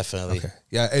 Okay. Yeah, definitely. Okay.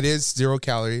 Yeah, it is 0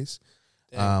 calories,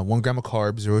 1 gram of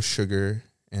carbs, 0 sugar,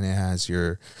 and it has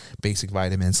your basic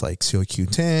vitamins like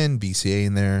CoQ10, BCA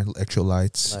in there,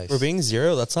 electrolytes. Nice. For being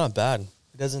 0, that's not bad.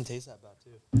 It doesn't taste that bad,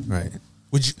 too. Right.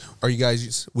 Would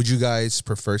you guys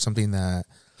prefer something that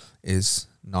is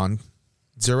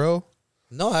non-zero?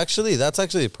 No, actually, that's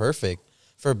actually perfect.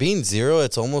 For being 0,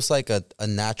 it's almost like a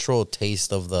natural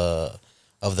taste of the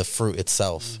fruit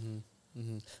itself. Mm-hmm.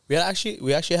 Mm-hmm.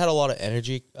 We actually had a lot of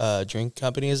energy drink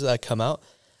companies that come out,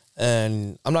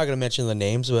 and I'm not gonna mention the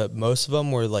names, but most of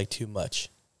them were like too much.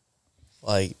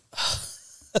 Like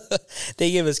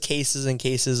they gave us cases and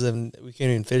cases, and we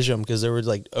couldn't even finish them because they were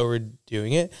like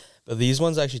overdoing it. But these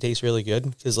ones actually taste really good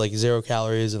because like 0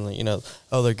 calories and like,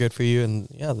 they're good for you, and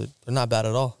yeah, they're not bad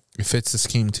at all. It fits the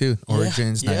scheme too.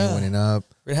 Origins, 91 and up.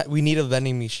 We need a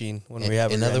vending machine when we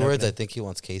have. In other words, I think he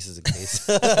wants cases and cases.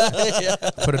 Yeah.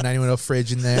 Put a 91 up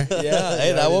fridge in there. Yeah,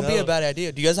 hey, that won't be a bad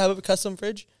idea. Do you guys have a custom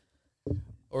fridge?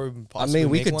 Or I possibly mean,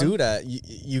 we make could one? do that.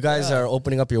 You guys are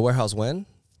opening up your warehouse when?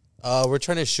 We're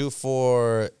trying to shoot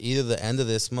for either the end of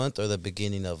this month or the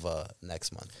beginning of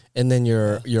next month. And then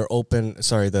your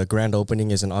the grand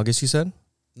opening is in August, you said?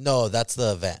 No, that's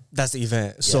the event. That's the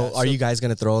event. So are you guys going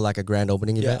to throw like a grand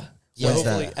opening event? So Yeah.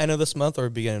 hopefully that? end of this month or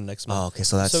beginning of next month. Oh, okay.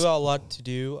 So that's Still got a lot to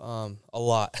do. A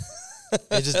lot.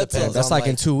 It just depends. that's on, like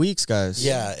in 2 weeks, guys.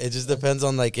 Yeah, it just depends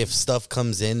on like if stuff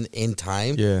comes in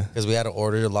time. Yeah. Because we had to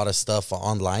order a lot of stuff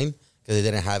online because they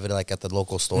didn't have it like at the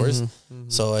local stores.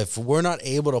 So if we're not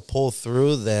able to pull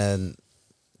through, then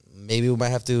maybe we might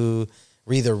have to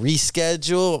either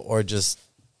reschedule or just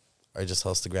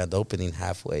host the grand opening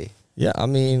halfway. Yeah, I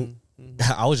mean,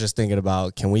 I was just thinking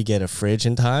about, can we get a fridge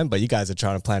in time? But you guys are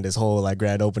trying to plan this whole like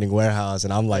grand opening warehouse,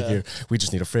 and I'm like, we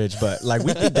just need a fridge. But like,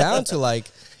 we'd be down to like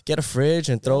get a fridge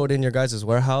and throw it in your guys'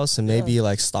 warehouse, and maybe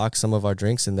like stock some of our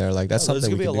drinks in there. Like that's There's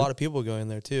something gonna we be a could do. lot of people going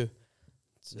there too.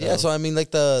 Yeah, so I mean,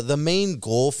 like the main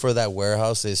goal for that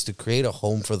warehouse is to create a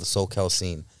home for the SoCal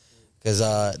scene, because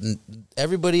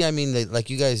everybody, I mean, like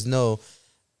you guys know,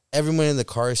 everyone in the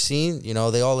car scene, you know,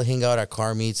 they all hang out at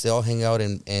car meets, they all hang out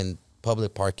in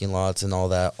public parking lots and all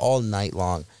that all night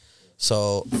long.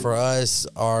 So for us,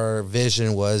 our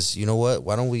vision was, you know what?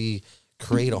 Why don't we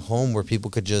create a home where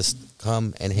people could just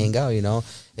come and hang out? You know,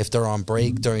 if they're on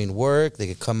break during work, they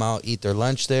could come out, eat their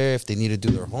lunch there. If they need to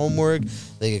do their homework,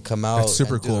 they could come out. That's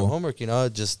super and do their cool. homework, you know,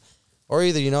 or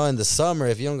either, you know, in the summer,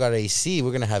 if you don't got AC,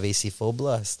 we're gonna have AC full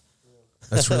blast.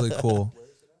 That's really cool.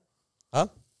 Huh?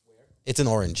 It's an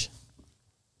Orange.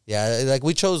 Yeah, like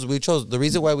we chose the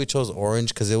reason why we chose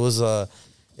Orange because it was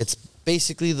it's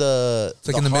basically it's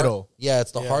like in the middle. Yeah,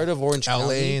 it's the heart of Orange LA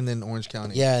County. and then Orange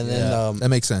County. Yeah, and then that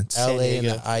makes sense. LA and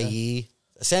Diego. IE.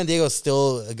 San Diego's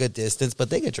still a good distance, but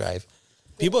they could drive.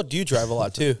 People do drive a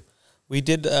lot too. We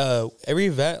did every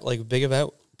event, like big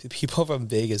event, people from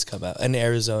Vegas come out, and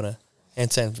Arizona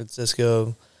and San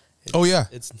Francisco. Oh yeah,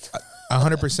 It's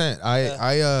 100%.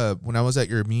 I when I was at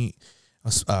your meet, I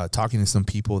was talking to some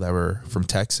people that were from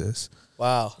Texas.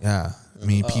 wow. Yeah, I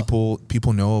mean,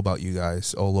 people know about you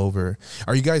guys all over.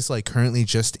 Are you guys like currently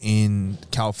just in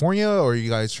California, or are you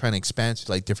guys trying to expand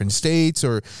to like different states,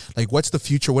 or like what's the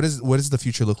future? What does the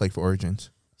future look like for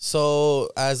Origins? So,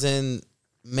 as in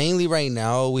mainly right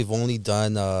now, we've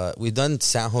done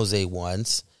San Jose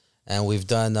once, and we've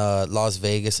done Las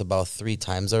Vegas about 3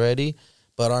 times already.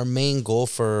 But our main goal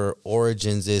for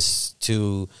Origins is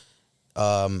to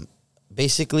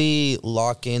basically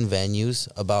lock in venues,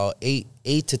 about 8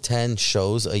 to 10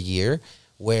 shows a year,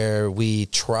 where we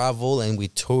travel and we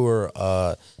tour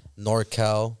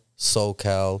NorCal,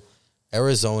 SoCal,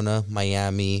 Arizona,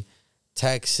 Miami,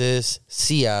 Texas,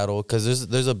 Seattle, because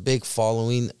there's a big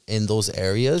following in those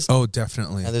areas. Oh,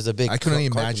 definitely. And there's a big I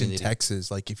couldn't car imagine community. Texas.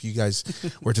 Like if you guys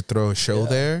were to throw a show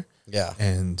there, Yeah.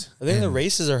 and I think the and-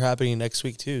 races are happening next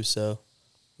week too, so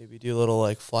maybe do a little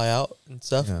like fly out and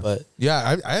stuff. Yeah. But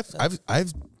Yeah,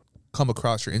 I've come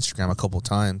across your Instagram a couple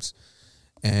times,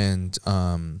 and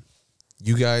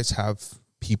you guys have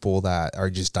people that are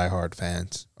just diehard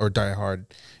fans or diehard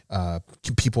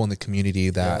people in the community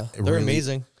that they're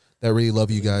amazing. that really love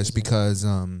you guys because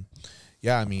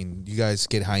yeah, I mean, you guys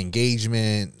get high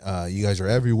engagement. You guys are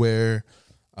everywhere.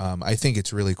 I think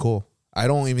it's really cool. I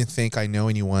don't even think I know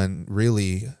anyone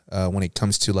really when it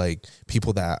comes to like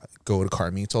people that go to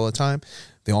car meets all the time.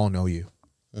 They all know you.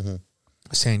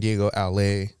 San Diego,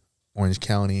 LA, Orange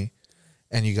County,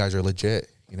 and you guys are legit.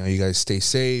 You know, you guys stay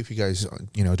safe. You guys,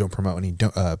 you know, don't promote any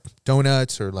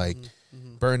donuts or like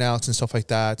burnouts and stuff like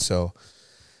that. So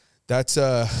that's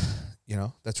you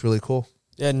know, that's really cool.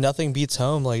 Yeah, nothing beats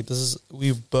home. Like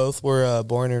we both were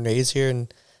born and raised here in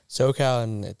SoCal,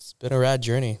 and it's been a rad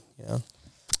journey. You know,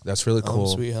 That's really home cool.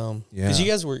 sweet home. Yeah. Because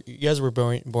you guys were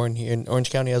born here in Orange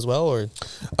County as well, or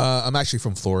I'm actually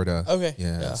from Florida. Okay.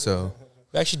 Yeah. Yeah. So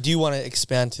we actually do want to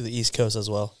expand to the East Coast as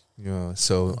well. yeah.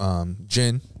 So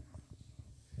Jin.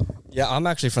 Yeah, I'm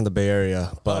actually from the Bay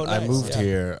Area, but Oh, nice. I moved Yeah.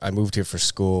 here. I moved here for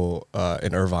school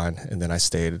in Irvine, and then I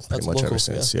stayed pretty That's much local, ever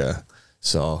since. Yeah.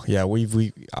 So yeah,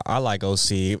 I like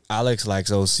OC. Alex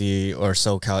likes OC or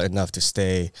SoCal enough to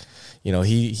stay. You know,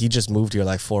 he just moved here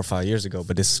like 4 or 5 years ago,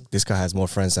 but this guy has more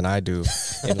friends than I do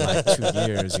in like 2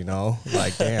 years. You know,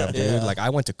 like damn, dude. Yeah. Like I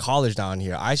went to college down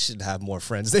here. I should have more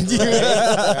friends than you.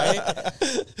 Right?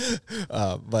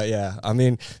 But yeah, I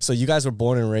mean, so you guys were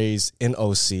born and raised in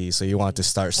OC, so you want to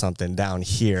start something down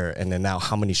here, and then now,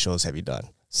 how many shows have you done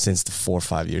since the 4 or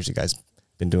 5 years you guys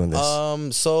been doing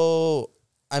this? So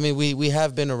I mean, we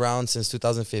have been around since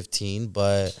 2015,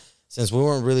 but since we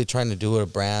weren't really trying to do a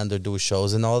brand or do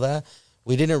shows and all that,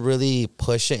 we didn't really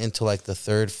push it into like the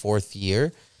 3rd, 4th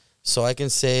year. So I can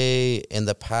say in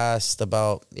the past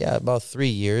about 3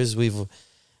 years we've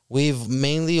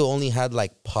mainly only had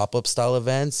like pop-up style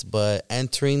events, but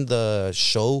entering the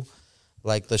show,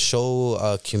 like the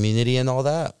show community and all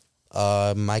that,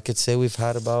 I could say we've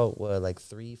had about like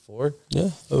 3, 4,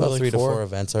 about like 3 to 4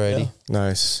 events already.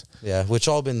 Nice. Yeah, which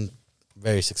all been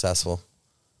very successful.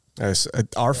 Nice.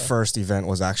 Our first event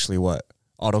was actually what?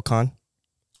 AutoCon?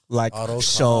 Like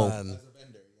AutoCon. show.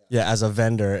 Yeah, as a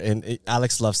vendor. And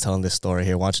Alex loves telling this story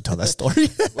here. Why don't you tell that story?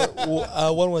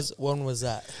 When was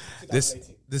that? This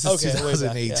is Okay, way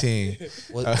back, 2018.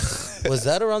 Was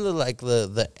that around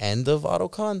the end of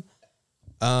AutoCon?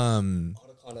 Los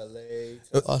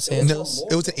No, Angeles.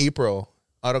 it was in April.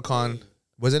 AutoCon.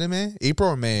 Was it in May? April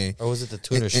or May? Or was it the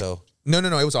tuner show? No.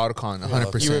 It was AutoCon.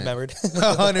 100%. You remembered.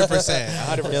 100%.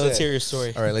 100%. Yeah, let's hear your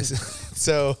story. All right, listen.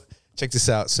 So check this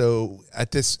out. So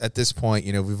at this point,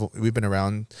 you know, we've been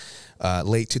around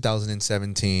late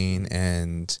 2017,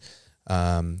 and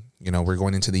you know, we're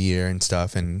going into the year and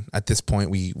stuff. And at this point,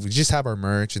 we just have our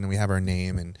merch, and then we have our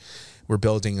name, and we're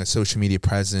building a social media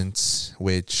presence.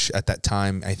 Which at that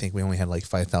time, I think we only had like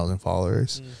 5,000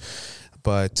 followers.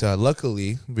 But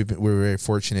luckily, we were very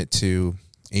fortunate to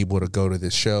able to go to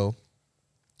this show.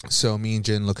 So me and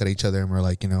Jen look at each other and we're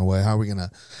like, you know what? How are we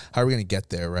gonna get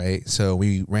there, right? So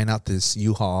we ran out this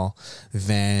U-Haul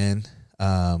van,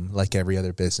 like every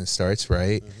other business starts,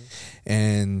 right?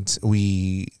 And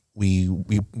we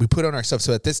put on our stuff.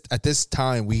 So at this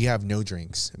time we have no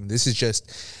drinks. I mean, this is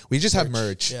we just have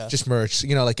merch, just merch.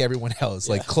 You know, like everyone else,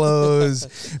 like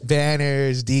clothes,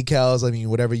 banners, decals. I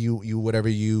mean, whatever you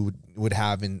would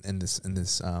have in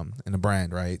a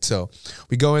brand, right? So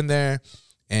we go in there.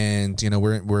 And, you know,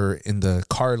 we're in the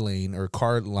car lane or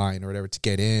car line or whatever to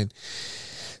get in.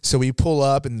 So we pull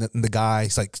up and the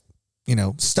guy's like, you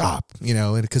know, stop, you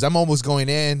know, because I'm almost going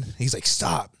in. He's like,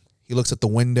 stop. He looks at the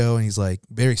window and he's like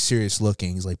very serious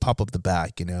looking. He's like, pop up the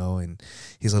back, you know, and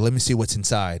he's like, let me see what's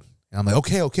inside. And I'm like,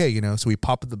 okay, you know. So we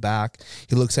pop up the back.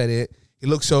 He looks at it. He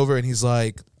looks over and he's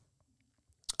like,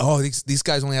 oh, these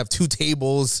guys only have 2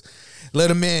 tables. Let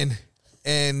them in.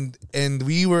 And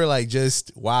we were like,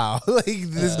 just wow, like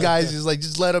this guy's just like,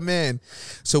 just let him in.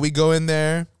 So we go in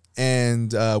there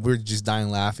and we're just dying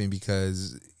laughing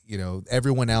because, you know,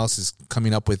 everyone else is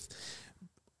coming up with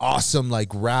awesome like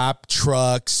wrap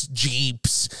trucks,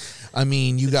 Jeeps. I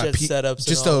mean, you got setups,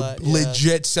 just a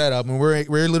legit setup, and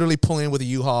we're literally pulling in with a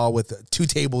U-Haul with 2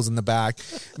 tables in the back,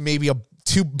 maybe a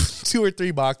two or 3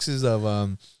 boxes of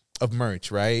merch,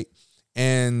 right?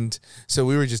 And so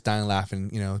we were just dying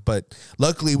laughing, you know, but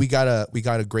luckily we got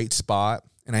a great spot,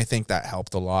 and I think that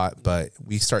helped a lot. But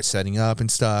we start setting up and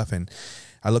stuff, and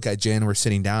I look at Jen, we're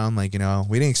sitting down, like, you know,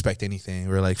 we didn't expect anything.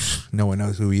 We're like, no one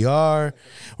knows who we are.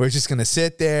 We're just going to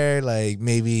sit there, like,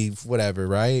 maybe whatever,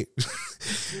 right?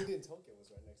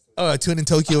 Oh, Tune in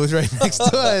Tokyo was right next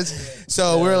to us.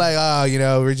 So we're like, oh, you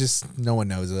know, no one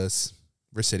knows us.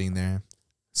 We're sitting there.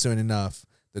 Soon enough,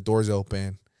 the doors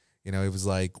open. You know, it was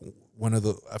like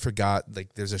I forgot,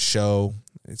 like, there's a show.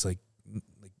 It's like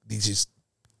these just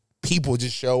people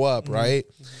just show up, right?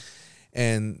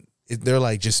 And they're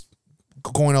like just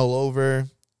going all over,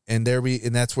 and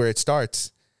that's where it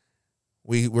starts.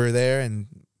 We're there, and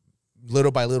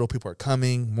little by little, people are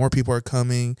coming. More people are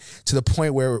coming to the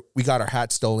point where we got our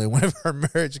hat stolen, one of our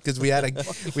merch, because we had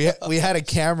a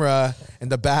camera in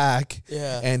the back,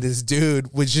 and this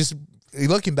dude was just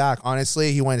looking back.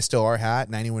 Honestly, he wanted to steal our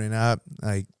hat, 91 and up.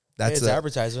 Like, that's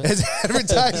advertisement. It's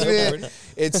advertisement.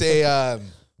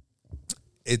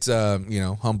 It's you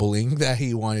know, humbling that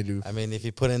he wanted to. I mean, if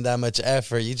you put in that much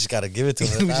effort, you just got to give it to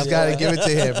him. We just got to give it to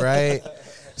him, right?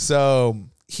 So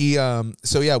me and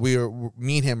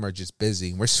him are just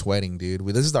busy. We're sweating, dude.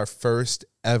 This is our first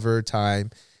ever time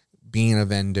being a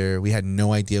vendor. We had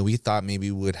no idea. We thought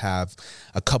maybe we would have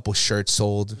a couple shirts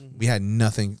sold. We had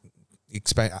nothing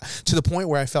to the point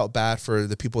where I felt bad for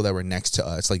the people that were next to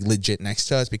us, like legit next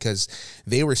to us, because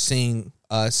they were seeing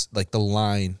us, like the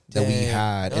line that we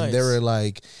had, and they were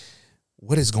like,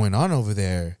 what is going on over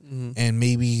there? And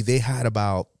maybe they had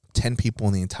about 10 people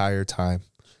in the entire time.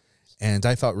 And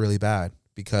I felt really bad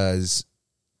because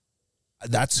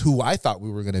that's who I thought we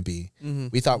were going to be.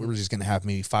 We thought we were just going to have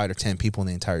maybe 5 or 10 people in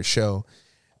the entire show.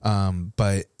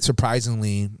 But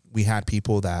surprisingly, we had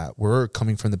people that were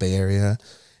coming from the Bay Area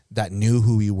that knew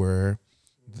who we were,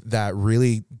 that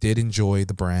really did enjoy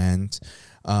the brand.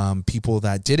 People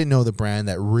that didn't know the brand,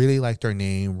 that really liked our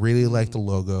name, really liked the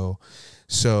logo.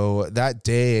 So that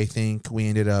day, I think we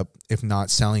ended up, if not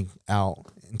selling out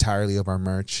entirely of our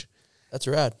merch. That's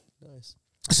rad. Nice.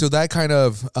 So that kind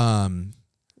of,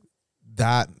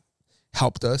 that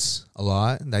helped us a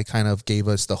lot. That kind of gave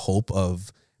us the hope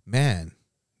of man,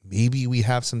 maybe we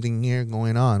have something here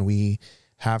going on. We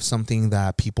have something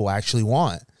that people actually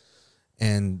want.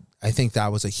 And I think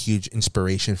that was a huge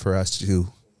inspiration for us to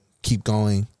keep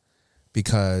going,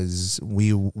 because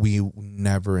we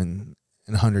never in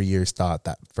 100 years thought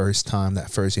that first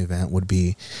event would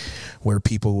be where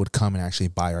people would come and actually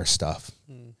buy our stuff.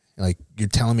 Like, you're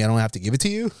telling me I don't have to give it to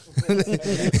you?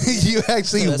 You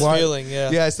actually Best want feeling, yeah.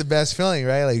 Yeah, it's the best feeling,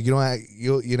 right? Like, you don't have,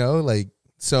 you know, like,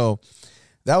 so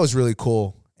that was really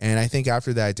cool. And I think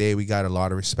after that day, we got a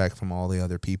lot of respect from all the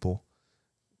other people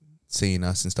seeing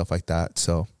us and stuff like that.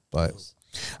 So, but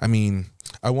I mean,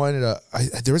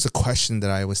 there was a question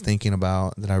that I was thinking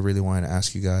about that I really wanted to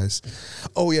ask you guys.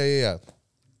 Oh, yeah.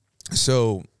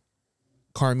 So,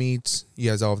 Car Meets, you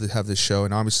guys all have this show,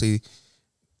 and obviously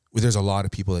there's a lot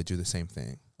of people that do the same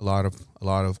thing. A lot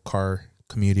of car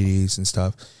communities and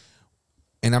stuff.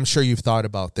 And I'm sure you've thought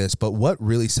about this, but what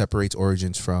really separates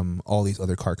Origins from all these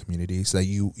other car communities that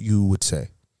you would say?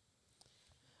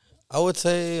 I would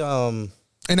say, and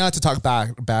not to talk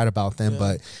bad about them,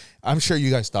 but I'm sure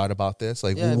you guys thought about this.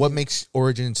 Like, what makes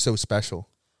Origins so special?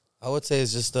 I would say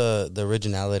it's just the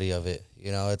originality of it.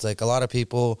 You know, it's like a lot of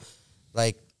people,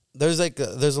 like, there's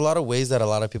a lot of ways that a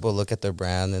lot of people look at their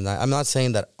brand, and I'm not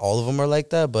saying that all of them are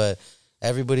like that, but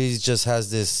everybody just has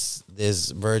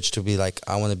this verge to be like,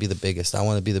 I want to be the biggest,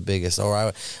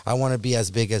 or I want to be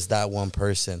as big as that one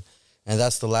person, and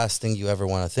that's the last thing you ever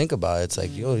want to think about. It's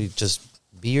like, you just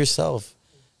be yourself.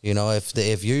 You know,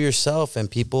 if you're yourself,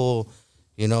 and people,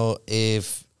 you know,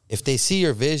 if they see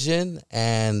your vision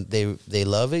and they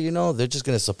love it, you know, they're just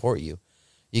gonna support you.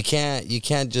 You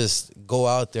can't just go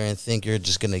out there and think you're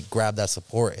just gonna grab that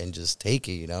support and just take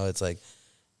it. You know, it's like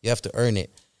you have to earn it.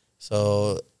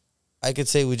 So I could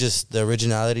say the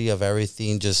originality of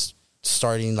everything, just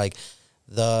starting like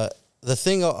the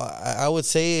thing. I would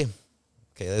say,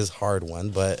 okay, this is a hard one,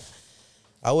 but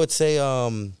I would say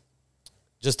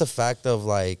just the fact of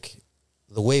like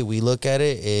the way we look at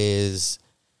it is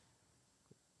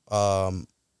damn,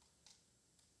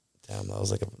 that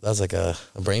was like a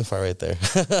brain fart right there.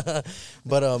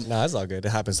 But Nah, it's all good. It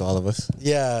happens to all of us.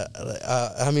 yeah,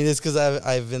 I mean, it's because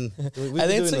I've been we've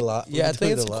been doing a lot. Yeah, I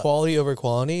think it's quality over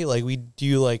quantity. Like, we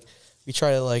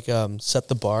try to like set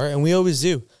the bar, and we always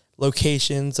do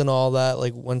locations and all that.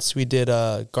 Like, once we did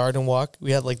a garden walk,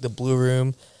 we had like the blue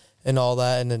room and all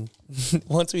that, and then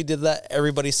once we did that,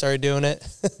 everybody started doing it.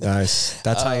 Nice.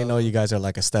 That's how you know you guys are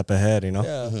like a step ahead, you know?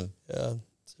 Yeah. Yeah.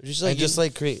 So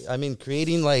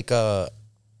creating like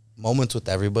moments with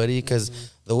everybody, because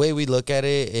the way we look at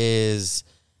it is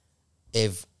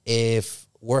if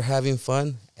we're having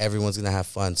fun, everyone's gonna have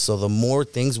fun. So the more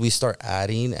things we start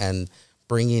adding and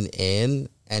bringing in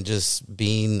and just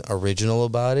being original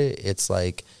about it, it's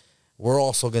like we're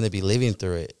also gonna be living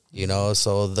through it, you know.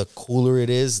 So the cooler it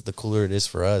is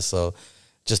for us. So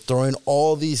just throwing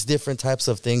all these different types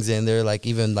of things in there, like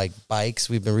even like bikes.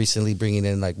 We've been recently bringing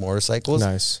in like motorcycles,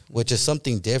 Nice. which is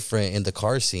something different in the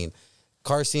car scene.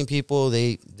 Car scene people,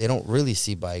 they don't really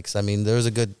see bikes. I mean, there's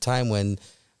a good time when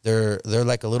they're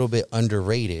like a little bit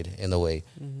underrated in a way.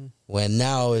 When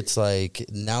now it's like,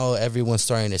 now everyone's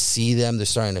starting to see them, they're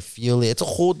starting to feel it. It's a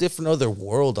whole different other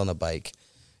world on a bike,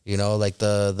 you know, like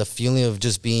the feeling of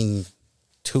just being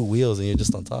two wheels and you're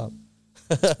just on top.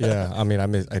 Yeah, I mean, I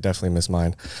definitely miss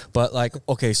mine. But like,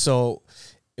 okay, so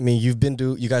I mean, you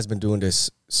guys been doing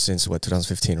this since what,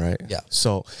 2015, right? Yeah.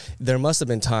 So there must have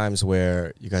been times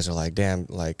where you guys are like, damn,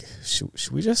 like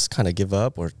should we just kind of give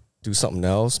up or do something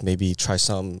else? Maybe try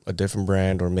a different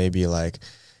brand, or maybe like,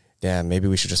 damn, maybe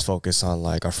we should just focus on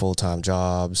like our full-time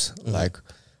jobs. Like,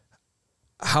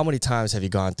 how many times have you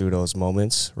gone through those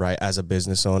moments, right, as a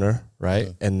business owner, right?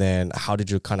 And then how did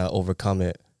you kind of overcome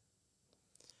it?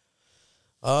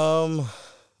 There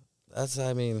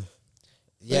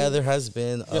has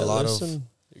been a lot of.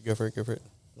 Go for it.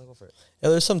 No, go for it. Yeah,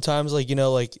 there's some times like, you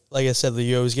know, like I said,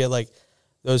 you always get like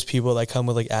those people that come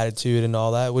with like attitude and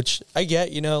all that, which I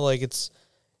get, you know, like it's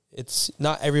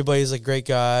not everybody's a great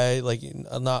guy, like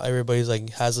not everybody's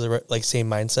like has the like same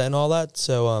mindset and all that.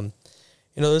 So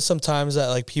you know, there's some times that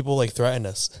like people like threaten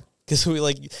us because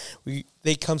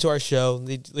they come to our show,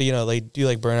 they do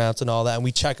like burnouts and all that, and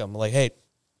we check them like, hey,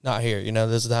 not here, you know,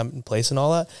 there's a time and place and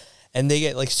all that, and they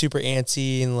get like super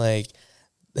antsy and like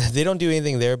they don't do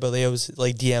anything there, but they always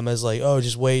like DM us like, oh,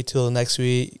 just wait till the next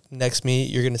meet,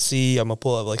 you're gonna see I'm gonna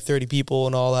pull up like 30 people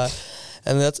and all that,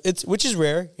 and which is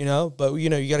rare, you know, but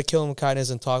you know, you got to kill them with kindness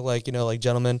and talk like, you know, like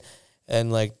gentlemen,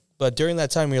 and like, but during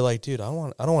that time you're like, dude, I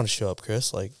don't want to show up,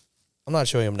 Chris, like I'm not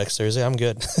showing up next Thursday, I'm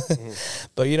good.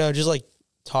 But you know, just like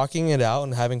talking it out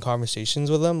and having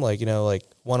conversations with them, like, you know, like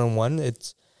one-on-one,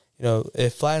 it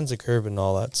flattens the curve and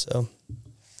all that. So,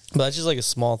 but that's just like a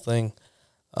small thing.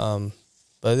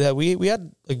 But yeah, we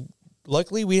had like,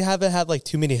 luckily we haven't had like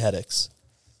too many headaches.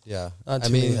 Yeah. Not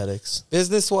too many headaches.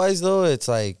 Business wise though, it's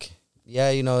like,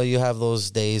 yeah, you have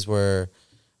those days where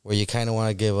you kind of want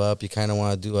to give up, you kind of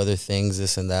want to do other things,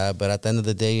 this and that. But at the end of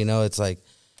the day, it's like,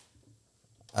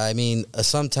 I mean,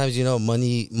 sometimes,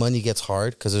 money gets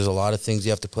hard because there's a lot of things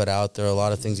you have to put out there, a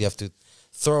lot of things you have to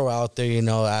throw out there,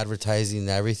 advertising and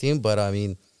everything. But I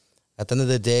mean, at the end of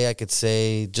the day, I could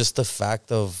say just the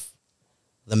fact of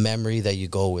the memory that you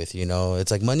go with,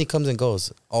 it's like money comes and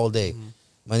goes all day. Mm-hmm.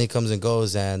 Money comes and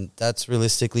goes, and that's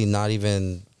realistically not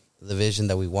even the vision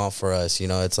that we want for us.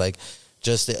 It's like,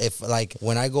 just if like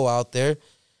when I go out there,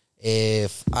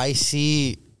 if I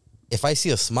see a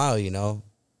smile,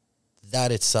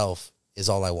 that itself is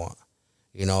all I want.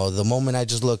 The moment I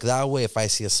just look that way, if I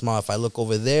see a smile, if I look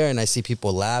over there and I see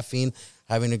people laughing,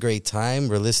 having a great time,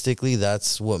 realistically,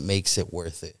 that's what makes it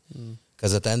worth it.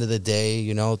 Because at the end of the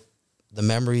day, the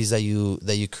memories that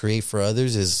you create for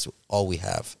others is all we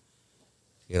have.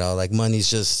 Like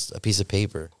money's just a piece of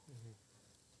paper.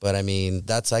 But I mean,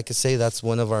 I could say that's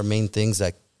one of our main things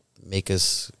that make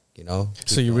us,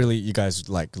 So you guys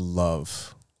like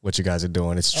love what you guys are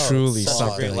doing. It's truly it's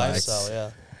something a great like, lifestyle,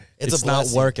 yeah. It's not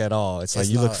work at all. It's like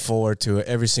you look forward to it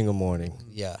every single morning.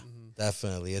 Yeah,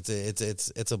 definitely.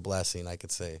 It's a blessing, I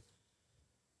could say.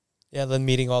 Yeah, then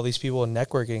meeting all these people and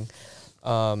networking.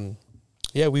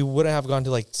 Yeah, we wouldn't have gone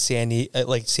to like San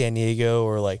Diego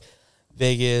or like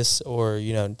Vegas or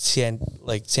San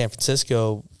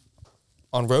Francisco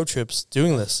on road trips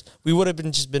doing this. We would have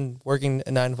been working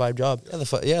a 9-to-5 job.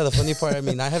 Yeah, the funny part, I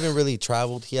mean, I haven't really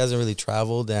traveled. He hasn't really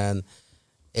traveled, and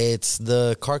it's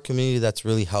the car community that's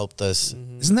really helped us.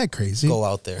 Isn't that crazy? Go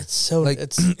out there. It's so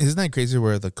isn't that crazy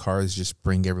where the cars just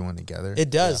bring everyone together? It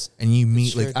does. Yeah. And you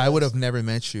meet I would have never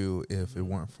met you if it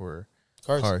weren't for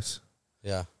cars.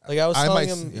 Yeah. Like I was telling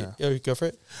him, go for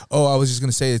it. Oh, I was just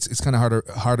gonna say it's kind of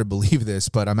hard to believe this,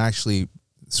 but I'm actually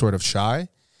sort of shy.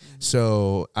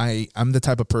 So I'm the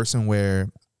type of person where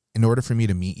in order for me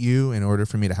to meet you, in order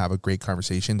for me to have a great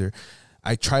conversation,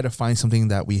 I try to find something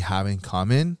that we have in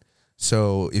common.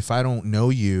 So if I don't know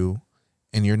you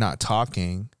and you're not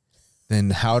talking,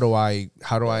 then how do I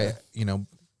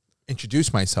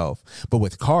introduce myself? But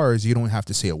with cars, you don't have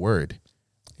to say a word.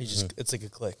 It's like a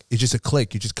click. It's just a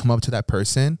click. You just come up to that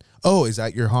person. Oh, is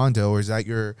that your Honda or is that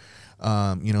your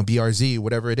BRZ,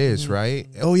 whatever it is, right?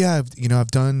 Oh yeah, I've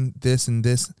done this and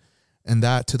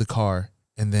that to the car,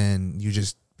 and then you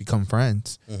just become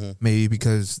friends. Maybe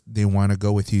because they want to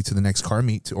go with you to the next car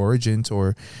meet, to Origins,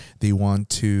 or they want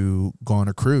to go on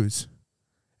a cruise.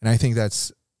 And I think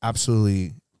that's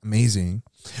absolutely amazing.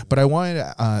 But I wanted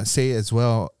to say as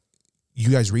well, you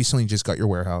guys recently just got your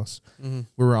warehouse. We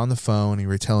were on the phone and you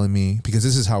were telling me, because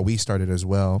this is how we started as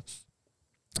well,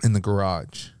 in the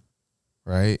garage,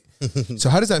 right? So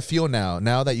how does that feel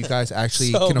now that you guys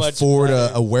actually can afford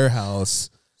a warehouse?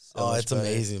 It's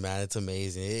amazing, man. It's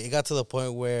amazing. It got to the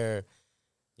point where,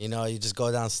 you just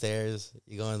go downstairs,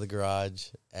 you go in the garage,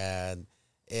 and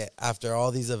after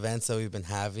all these events that we've been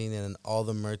having and all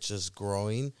the merch is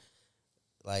growing,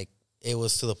 like, it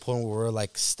was to the point where we're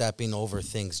like stepping over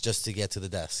things just to get to the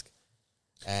desk.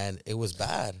 And it was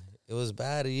bad. It was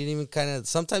bad. You didn't even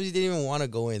sometimes you didn't even want to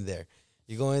go in there.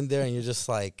 You go in there and you're just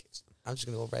like, I'm just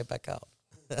going to go right back out.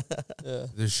 Yeah.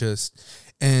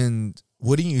 And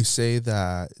wouldn't you say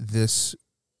that this,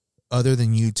 other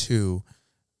than you two,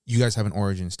 you guys have an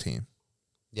Origins team?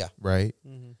 Yeah. Right?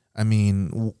 I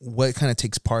mean, what kind of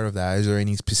takes part of that? Is there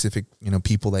any specific,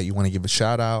 people that you want to give a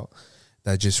shout out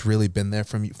that just really been there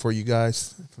for you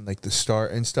guys from like the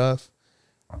start and stuff?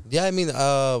 Yeah, I mean,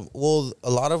 well, a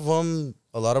lot of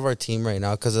our team right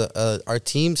now, because our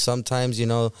team sometimes,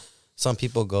 some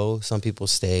people go, some people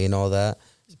stay and all that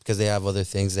because they have other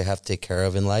things they have to take care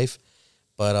of in life.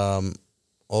 But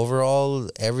overall,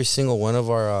 every single one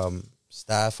of our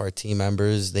staff, our team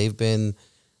members, they've been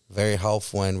very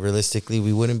helpful, and realistically,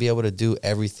 we wouldn't be able to do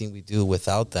everything we do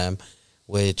without them.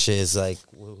 Which is like,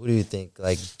 who do you think?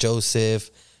 Like Joseph,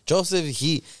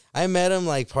 I met him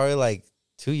like probably like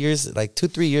 3 years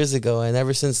ago. And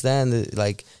ever since then,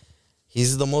 like,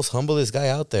 he's the most humblest guy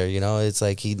out there. It's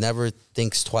like, he never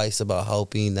thinks twice about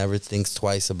helping, never thinks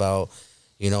twice about,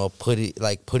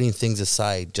 putting things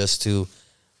aside just to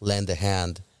lend a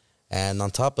hand. And on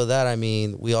top of that, I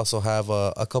mean, we also have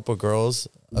a couple girls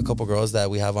that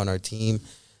we have on our team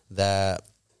that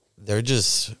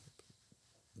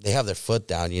they have their foot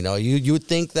down, You would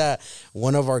think that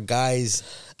one of our guys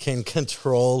can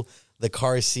control the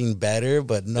car scene better,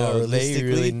 but no, realistically, they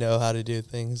really know how to do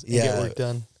things and get work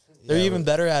done. They're even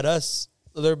better at us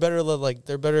they're better. Like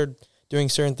they're better doing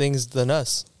certain things than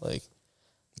us. Like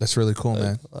That's really cool,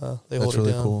 man. they That's hold really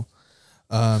it down. cool.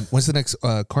 When's the next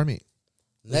car meet?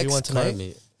 Next want tonight? card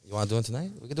meet. You want to do it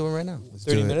tonight? We can do it right now.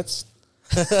 30 minutes.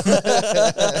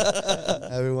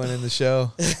 Everyone in the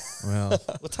show. Well,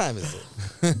 What time is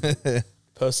it?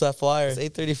 Post that flyer. It's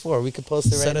 8:34. We could post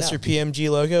it right Send now. us your PMG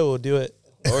logo. We'll do it.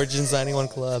 Origins 91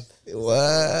 Club.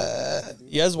 what?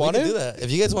 You guys We want could to do that.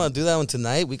 If you guys want to do that one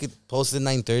tonight, we could post it at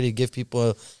 9:30. Give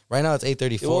people. Right now it's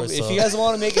 8:34. Well, if you guys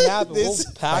want to make it happen, we'll by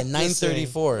pack this thing.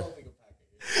 9:34.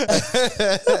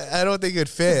 I don't think it'd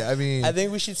fit. I mean, I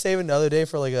think we should save another day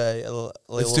for like a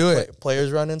Let's little do it.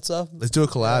 players run and stuff. let's do a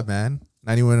collab, man.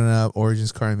 91 and up,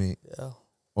 Origins car meet. Yeah.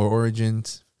 Or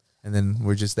Origins, and then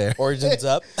we're just there. Origins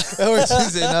up.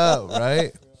 Origins and up,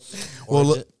 right? Well,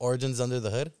 look, Origins under the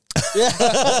hood.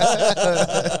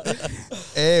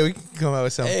 hey, we can come out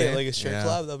with something. Hey, like a strip Yeah.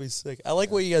 club, that'd be sick. I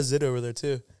like what you guys did over there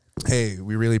too. Hey,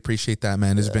 we really appreciate that,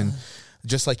 man. It's been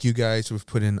just like you guys. We've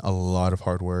put in a lot of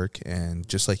hard work, and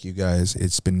just like you guys,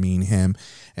 it's been me and him.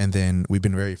 And then we've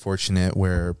been very fortunate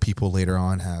where people later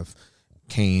on have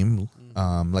came,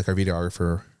 like our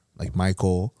videographer, like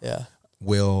Michael, Yeah.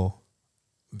 Will,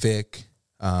 Vic.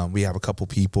 We have a couple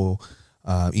people,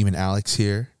 even Alex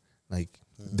here. Like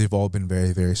they've all been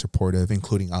very, very supportive,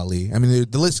 including Ali. I mean,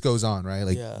 the list goes on, right?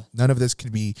 Like Yeah. none of this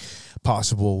could be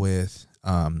possible with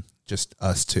just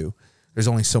us two. There's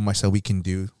only so much that we can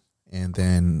do, and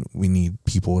then we need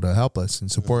people to help us and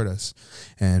support us,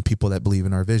 and people that believe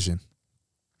in our vision.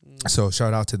 So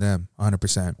shout out to them,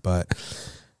 100%. But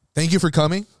thank you for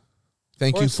coming.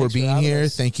 Thank you course, for thanks for being having here.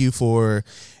 us. Thank you for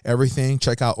everything.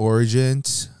 Check out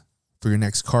Origins for your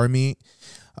next car meet.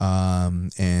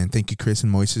 And thank you, Chris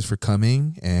and Moises, for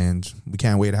coming. And we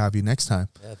can't wait to have you next time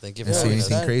Yeah, thank you and for see having us.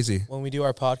 anything crazy. When we do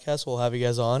our podcast, we'll have you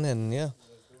guys on, and we'll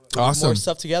do Awesome. more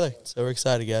stuff together. So we're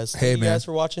excited, guys. Hey, Thank you man. guys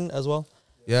for watching as well.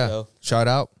 Yeah. So- Shout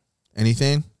out.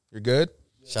 Anything? You're good?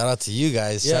 Shout out to you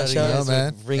guys. Yeah, Shout out to you shout guys out, for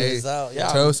man. bringing Hey. us out.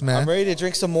 Yeah, Toast, man. I'm ready to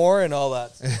drink some more and all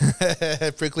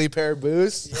that. Prickly pear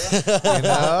boost. You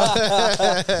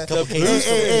know? Couple hey, cases.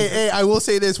 hey, I will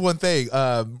say this one thing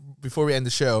before we end the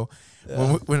show.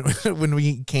 When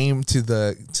we came to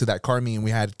that car meet and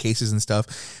we had cases and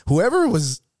stuff, whoever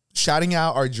was shouting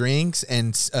out our drinks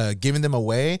and giving them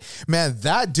away, man,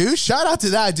 that dude, shout out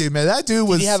to that dude, man. That dude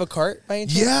was Did he have a cart by any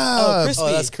chance? Yeah. Oh, Crispy.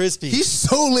 Oh, that's crispy. he's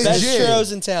so Best legit.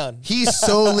 churros in town. He's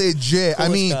so legit. I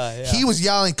Coolest mean, guy, yeah. he was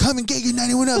yelling, "Come and get your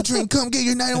 91 up drink! Come get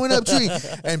your 91 up drink!"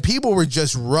 And people were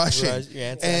just rushing,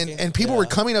 Yeah, and people yeah. were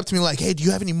coming up to me like, "Hey, do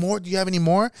you have any more? Do you have any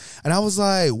more?" And I was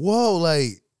like, "Whoa,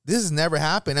 like this has never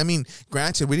happened." I mean,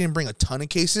 granted, we didn't bring a ton of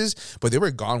cases, but they were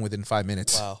gone within 5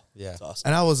 minutes. Wow. Yeah. That's awesome.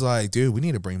 And I was like, dude, we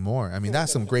need to bring more. I mean,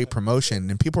 that's some great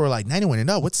promotion. And people were like, 91 and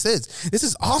up, what's this? This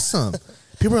is awesome.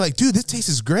 People were like, dude, this taste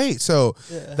is great. So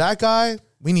that guy,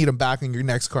 we need him back in your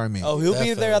next car meet. Oh, he'll be there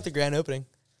Definitely. at the grand opening.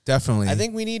 Definitely. I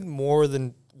think we need more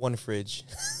than one fridge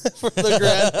for the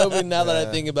grand opening now that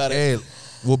I think about it. Hey,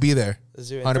 we'll be there. Let's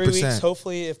do it. In 3 weeks, 100%.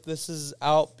 hopefully, if this is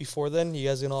out before then, you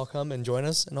guys can all come and join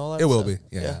us and all that It will stuff.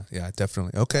 be. Yeah,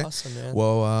 definitely. Okay. Awesome, man.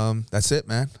 Well, that's it,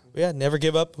 man. Yeah, never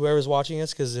give up, whoever's watching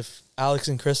us, because if Alex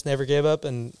and Chris never gave up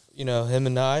and, him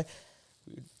and I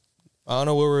don't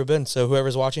know where we've been. So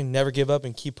whoever's watching, never give up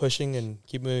and keep pushing and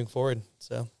keep moving forward.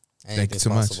 So, Thank you so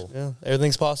much. Possible. yeah,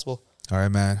 everything's possible. All right,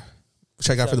 man.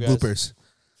 Check out for What's the up, guys? bloopers.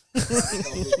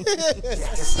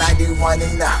 It's 91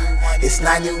 and up. It's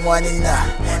 91 and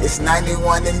up. It's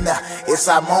 91 and up. It's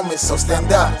our moment, so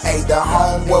stand up. Hey, the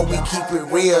home where we keep it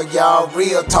real, y'all.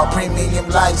 Real talk, premium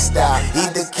lifestyle.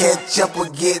 Either catch up or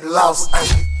get lost.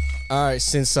 All right,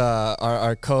 since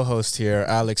our co-host here,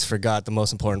 Alex, forgot the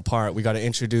most important part, we got to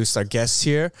introduce our guests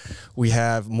here. We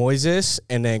have Moises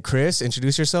and then Chris.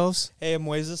 Introduce yourselves. Hey, I'm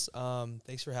Moises.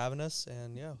 Thanks for having us.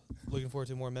 And, looking forward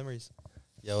to more memories.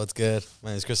 Yo, what's good? My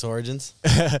name is Chris Origins.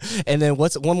 And then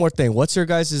one more thing. What's your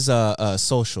guys'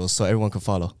 socials so everyone can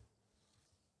follow?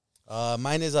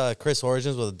 Mine is Chris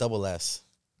Origins with a double S.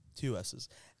 2 S's.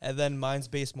 And then mine's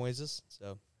base Moises.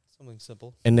 So, something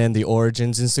simple. And then the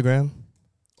Origins Instagram?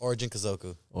 Origin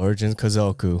Kazoku. Origins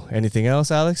Kazoku. Anything else,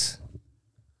 Alex?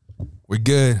 We're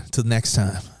good. Till next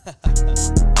time.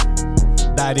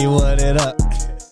 91 it up.